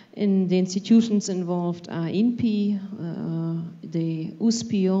 2021. In the institutions involved are INPI, the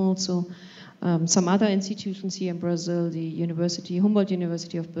USP also, some other institutions here in Brazil, the Humboldt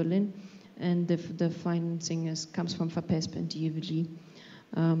University of Berlin, and the financing comes from FAPESP and DWIH.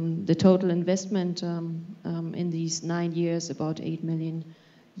 The total investment in these 9 years, about 8 million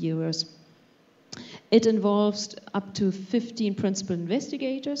euros. It involves up to 15 principal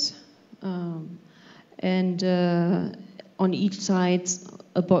investigators, and on each side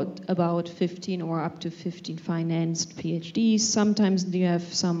about 15 or up to 15 financed PhDs. Sometimes you have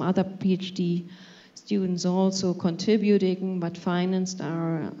some other PhD students also contributing, but financed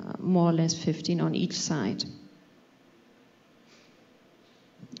are more or less 15 on each side.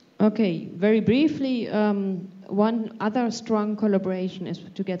 Okay, very briefly, one other strong collaboration is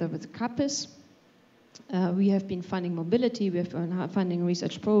together with CAPES. We have been funding mobility, we have been funding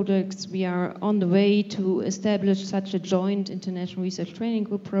research projects. We are on the way to establish such a joint international research training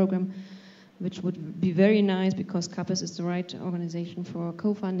group program, which would be very nice because CAPES is the right organization for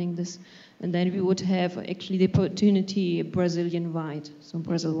co-funding this. And then we would have actually the opportunity Brazilian-wide, so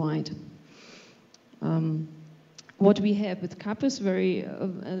Brazil-wide. What we have with CAPES very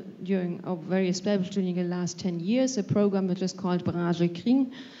established during the last 10 years, a program which is called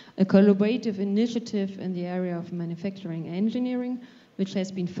Radiactive, a collaborative initiative in the area of manufacturing engineering, which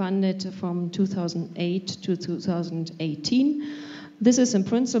has been funded from 2008 to 2018. This is in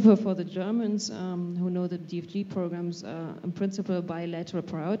principle for the Germans who know the DFG programs, in principle a bilateral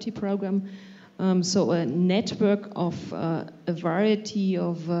priority program. So a network of a variety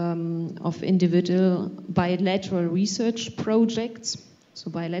of individual bilateral research projects. So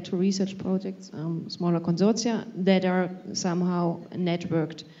bilateral research projects, smaller consortia that are somehow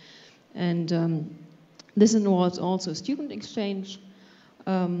networked. And this involves also student exchange.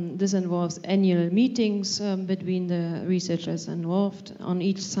 This involves annual meetings between the researchers involved. On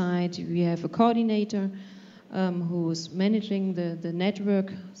each side, we have a coordinator who's managing the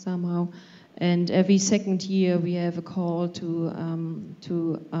network somehow. And every second year, we have a call to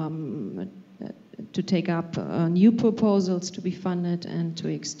take up new proposals to be funded and to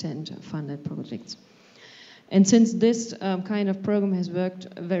extend funded projects. And since this kind of program has worked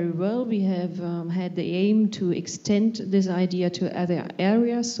very well, we have had the aim to extend this idea to other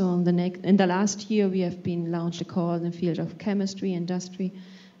areas. So in the last year, we have been launched a call in the field of chemistry, industry,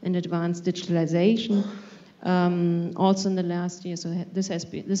 and advanced digitalization. Also in the last year, so this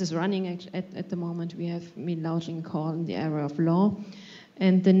is running at the moment. We have been launching a call in the area of law.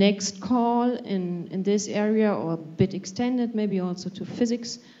 And the next call in this area, or a bit extended, maybe also to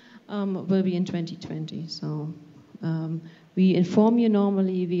physics, will be in 2020. So we inform you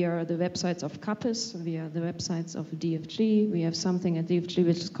normally via the websites of CAPES, via the websites of DFG. We have something at DFG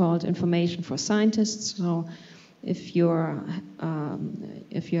which is called Information for Scientists. So if you're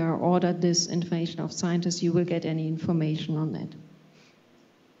ordered this information of scientists, you will get any information on that.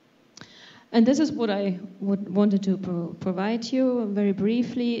 And this is what I wanted to provide you very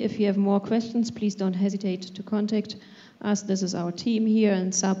briefly. If you have more questions, please don't hesitate to contact us. This is our team here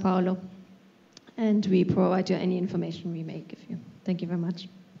in Sao Paulo, and we provide you any information we may give you. Thank you very much.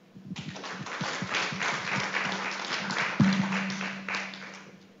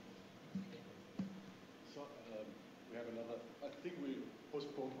 So we have another, I think we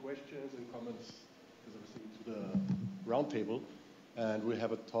postpone questions and comments because everything to the roundtable. And we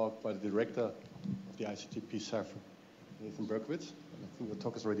have a talk by the director of the ICTP-SAIFR, Nathan Berkovits. I think the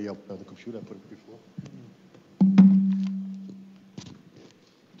talk is already up on the computer, I put it before.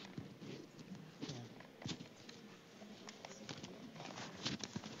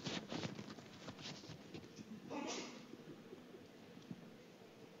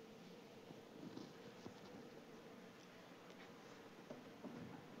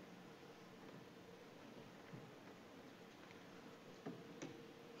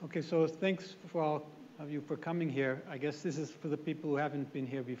 Okay, so thanks for all of you for coming here. I guess this is for the people who haven't been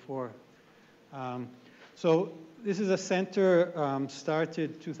here before. So this is a center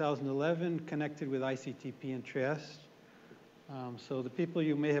started 2011, connected with ICTP in Trieste. So the people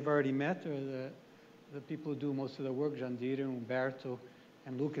you may have already met are the people who do most of the work, Janeiro, Umberto,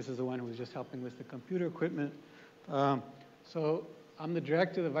 and Lucas is the one who was just helping with the computer equipment. So I'm the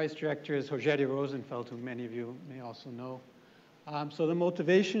director. The vice director is Rogério Rosenfeld, who many of you may also know. So the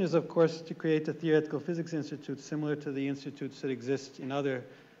motivation is, of course, to create a theoretical physics institute similar to the institutes that exist in other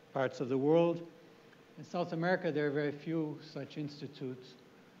parts of the world. In South America, there are very few such institutes.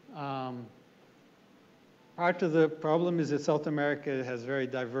 Part of the problem is that South America has very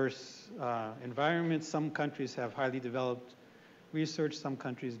diverse environments. Some countries have highly developed research, some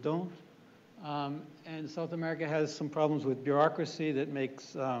countries don't. And South America has some problems with bureaucracy that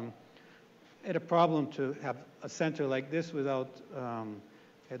makes it a problem to have a center like this without,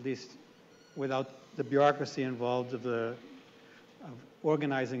 at least without the bureaucracy involved of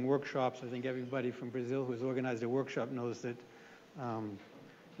organizing workshops. I think everybody from Brazil who's organized a workshop knows that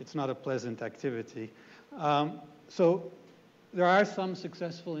it's not a pleasant activity. So there are some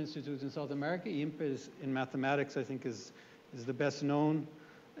successful institutes in South America. IMPA in mathematics, I think, is the best known.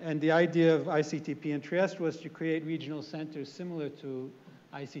 And the idea of ICTP in Trieste was to create regional centers similar to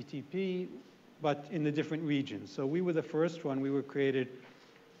ICTP, but in the different regions. So we were the first one. We were created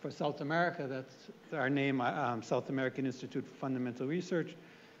for South America. That's our name, South American Institute for Fundamental Research.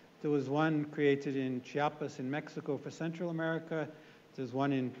 There was one created in Chiapas in Mexico for Central America. There's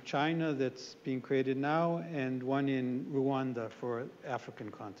one in China that's being created now, and one in Rwanda for African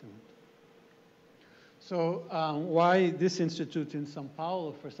continent. So why this institute in São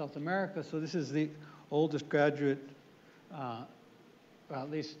Paulo for South America? So this is the oldest graduate, well, at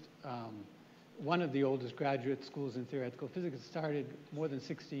least one of the oldest graduate schools in theoretical physics. It started more than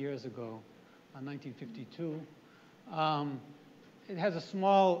 60 years ago, in 1952. It has a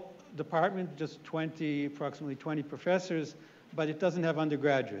small department, just approximately 20 professors, but it doesn't have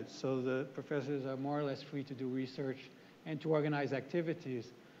undergraduates. So the professors are more or less free to do research and to organize activities.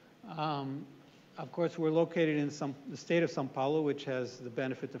 Of course, we're located in the state of São Paulo, which has the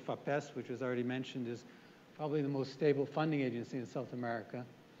benefit of FAPESP, which was already mentioned, is probably the most stable funding agency in South America.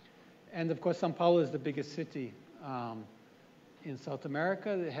 And of course, São Paulo is the biggest city in South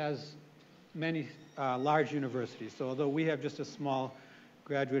America. It has many large universities. So although we have just a small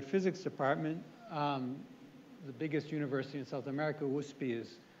graduate physics department, the biggest university in South America, USP,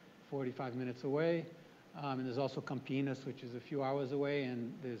 is 45 minutes away. And there's also Campinas, which is a few hours away.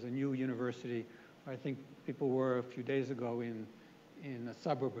 And there's a new university, where I think people were a few days ago in a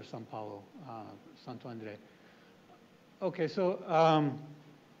suburb of São Paulo, Santo André. Okay, so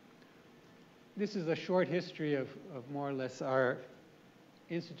this is a short history of more or less our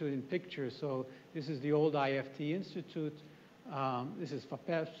institute in pictures. So this is the old IFT Institute. This is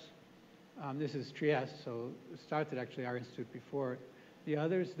FAPESP. This is Trieste. So it started actually our institute before the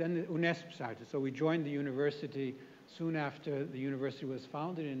others. Then the UNESP started. So we joined the university soon after the university was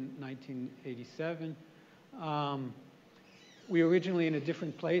founded in 1987. We were originally in a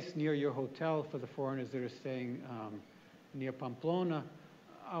different place near your hotel for the foreigners that are staying near Pamplona.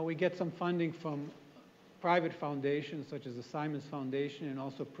 We get some funding from private foundations such as the Simons Foundation and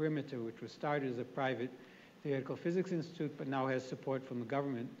also Perimeter, which was started as a private theoretical physics institute but now has support from the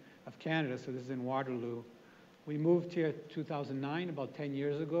government of Canada. So this is in Waterloo. We moved here in 2009, about 10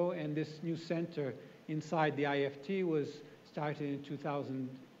 years ago, and this new center inside the IFT was started in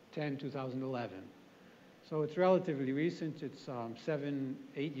 2010, 2011. So it's relatively recent. It's 7,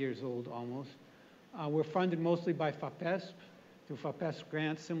 8 years old almost. We're funded mostly by FAPESP, through FAPESP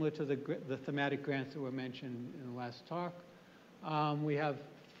grants, similar to the thematic grants that were mentioned in the last talk. We have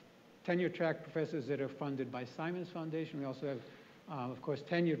tenure-track professors that are funded by Simons Foundation. We also have, of course,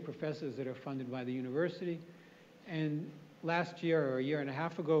 tenured professors that are funded by the university. And last year, or a year and a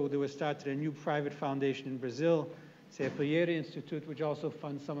half ago, there was started a new private foundation in Brazil, the Epelbaum Institute, which also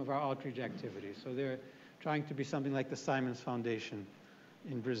funds some of our outreach activities. So they're trying to be something like the Simons Foundation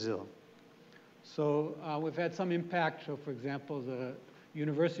in Brazil. So we've had some impact. So, for example, the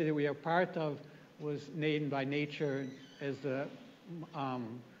university that we are part of was named by Nature as the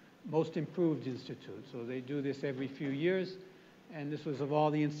most improved institute. So they do this every few years. And this was of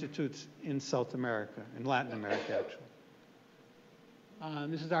all the institutes in South America, in Latin America, actually.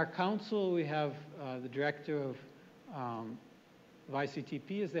 This is our council. We have the director of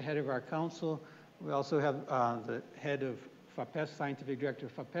ICTP as the head of our council. We also have the head of FAPESP, scientific director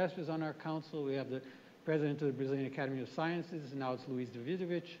of FAPESP is on our council. We have the president of the Brazilian Academy of Sciences, and now it's Luis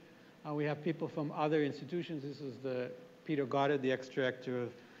Davidovich. We have people from other institutions. This is Peter Goddard, the ex-director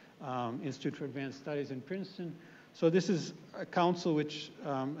of Institute for Advanced Studies in Princeton. So this is a council which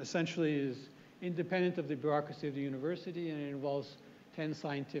essentially is independent of the bureaucracy of the university, and it involves 10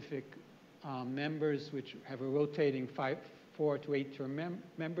 scientific members, which have a rotating 4 to 8 term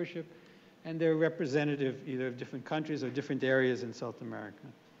membership, and they're representative either of different countries or different areas in South America.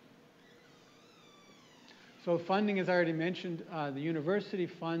 So funding, as I already mentioned, the university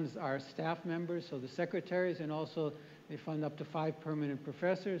funds our staff members, so the secretaries, and also they fund up to 5 permanent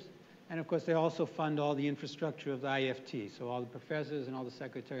professors. And of course, they also fund all the infrastructure of the IFT, so all the professors and all the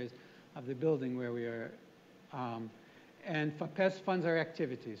secretaries of the building where we are. And FAPES funds our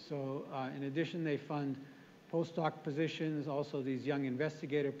activities. So in addition, they fund postdoc positions, also these young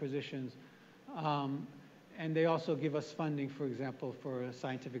investigator positions. And they also give us funding, for example, for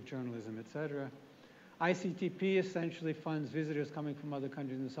scientific journalism, et cetera. ICTP essentially funds visitors coming from other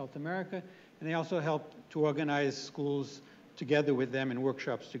countries in South America, and they also help to organize schools together with them and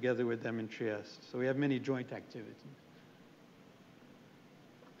workshops together with them in Trieste. So we have many joint activities.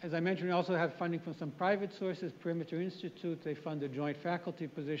 As I mentioned, we also have funding from some private sources. Perimeter Institute, they fund a joint faculty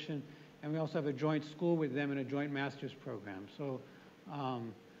position, and we also have a joint school with them and a joint master's program. So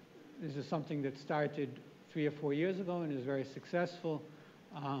this is something that started 3 or 4 years ago and is very successful.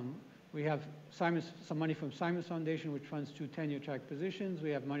 We have some money from Simons Foundation, which funds 2 tenure-track positions.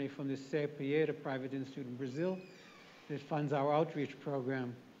 We have money from the CEPIER, a private institute in Brazil, that funds our outreach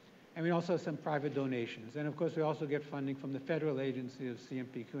program. And we also have some private donations. And of course, we also get funding from the federal agency of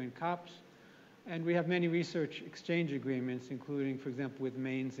CMPQ and COPS. And we have many research exchange agreements, including, for example, with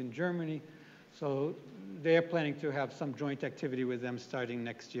Mainz in Germany. So they're planning to have some joint activity with them starting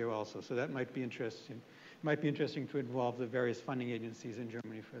next year also. So that might be interesting. It might be interesting to involve the various funding agencies in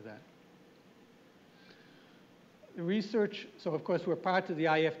Germany for that. The research, so of course we're part of the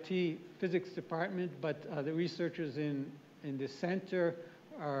IFT physics department, but the researchers in this center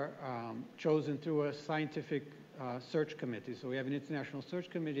are chosen through a scientific search committee. So we have an international search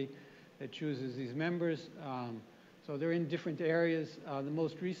committee that chooses these members. So they're in different areas. The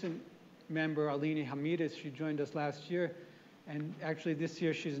most recent member, Aline Hamides, she joined us last year. And actually this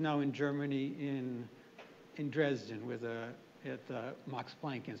year she's now in Germany in Dresden at the Max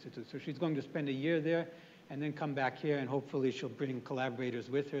Planck Institute. So she's going to spend a year there and then come back here, and hopefully she'll bring collaborators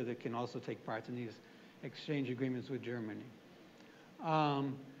with her that can also take part in these exchange agreements with Germany.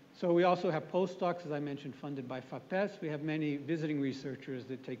 So we also have postdocs, as I mentioned, funded by FAPES. We have many visiting researchers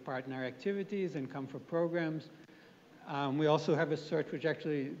that take part in our activities and come for programs. We also have a search, which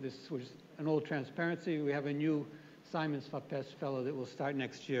actually, this was an old transparency. We have a new Simons FAPES fellow that will start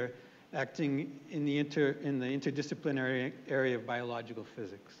next year, acting in the interdisciplinary area of biological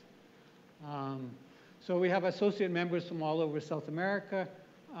physics. So we have associate members from all over South America.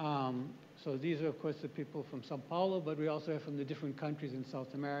 So these are, of course, the people from São Paulo, but we also have from the different countries in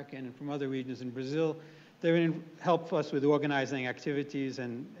South America and from other regions in Brazil. They help us with organizing activities,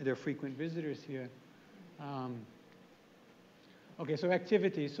 and they're frequent visitors here. Okay, so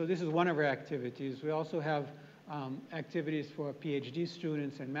activities. So this is one of our activities. We also have activities for PhD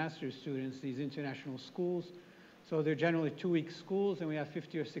students and master's students, these international schools. So they're generally 2-week schools, and we have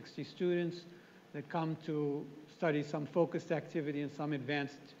 50 or 60 students that come to study some focused activity and some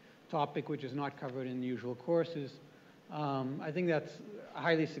advanced topic which is not covered in the usual courses. I think that's a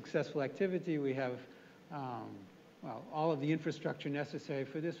highly successful activity. We have well, all of the infrastructure necessary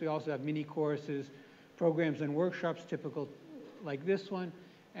for this. We also have mini courses, programs and workshops typical like this one.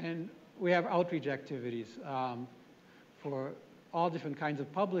 And we have outreach activities for all different kinds of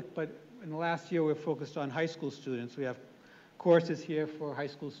public, but in the last year we're focused on high school students. We have courses here for high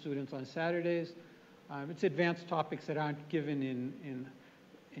school students on Saturdays. It's advanced topics that aren't given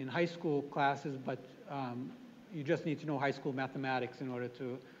in high school classes, but you just need to know high school mathematics in order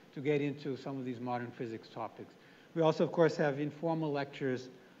to get into some of these modern physics topics. We also, of course, have informal lectures.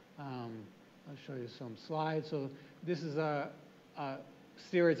 I'll show you some slides. So this is a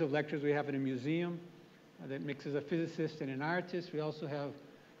series of lectures we have in a museum that mixes a physicist and an artist. We also have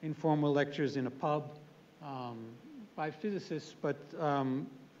informal lectures in a pub by physicists, but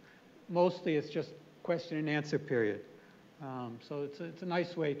mostly it's just question and answer period. So it's a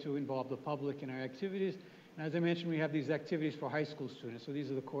nice way to involve the public in our activities. And as I mentioned, we have these activities for high school students. So these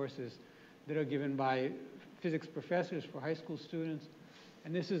are the courses that are given by physics professors for high school students.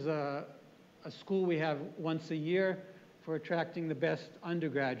 And this is a school we have once a year for attracting the best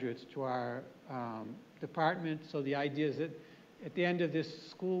undergraduates to our department. So the idea is that at the end of this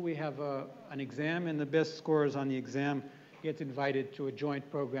school, we have an exam, and the best scorers on the exam get invited to a joint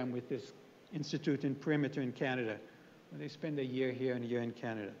program with this institute in Perimeter in Canada. They spend a year here and a year in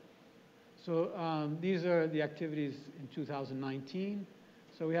Canada. So these are the activities in 2019.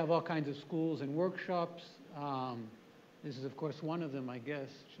 So we have all kinds of schools and workshops. This is, of course, one of them, I guess.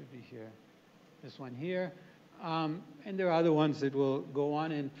 Should be here. This one here. And there are other ones that will go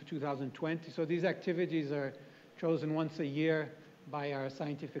on in 2020. So these activities are chosen once a year by our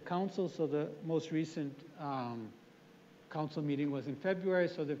scientific council. So the most recent council meeting was in February,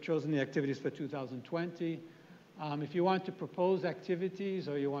 so they've chosen the activities for 2020. If you want to propose activities,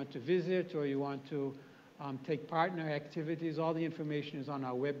 or you want to visit, or you want to take partner activities, all the information is on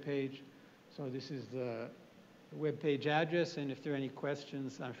our webpage. So this is the webpage address, and if there are any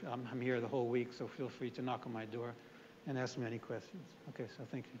questions, I'm here the whole week, so feel free to knock on my door and ask me any questions. Okay, so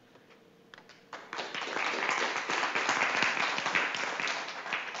thank you.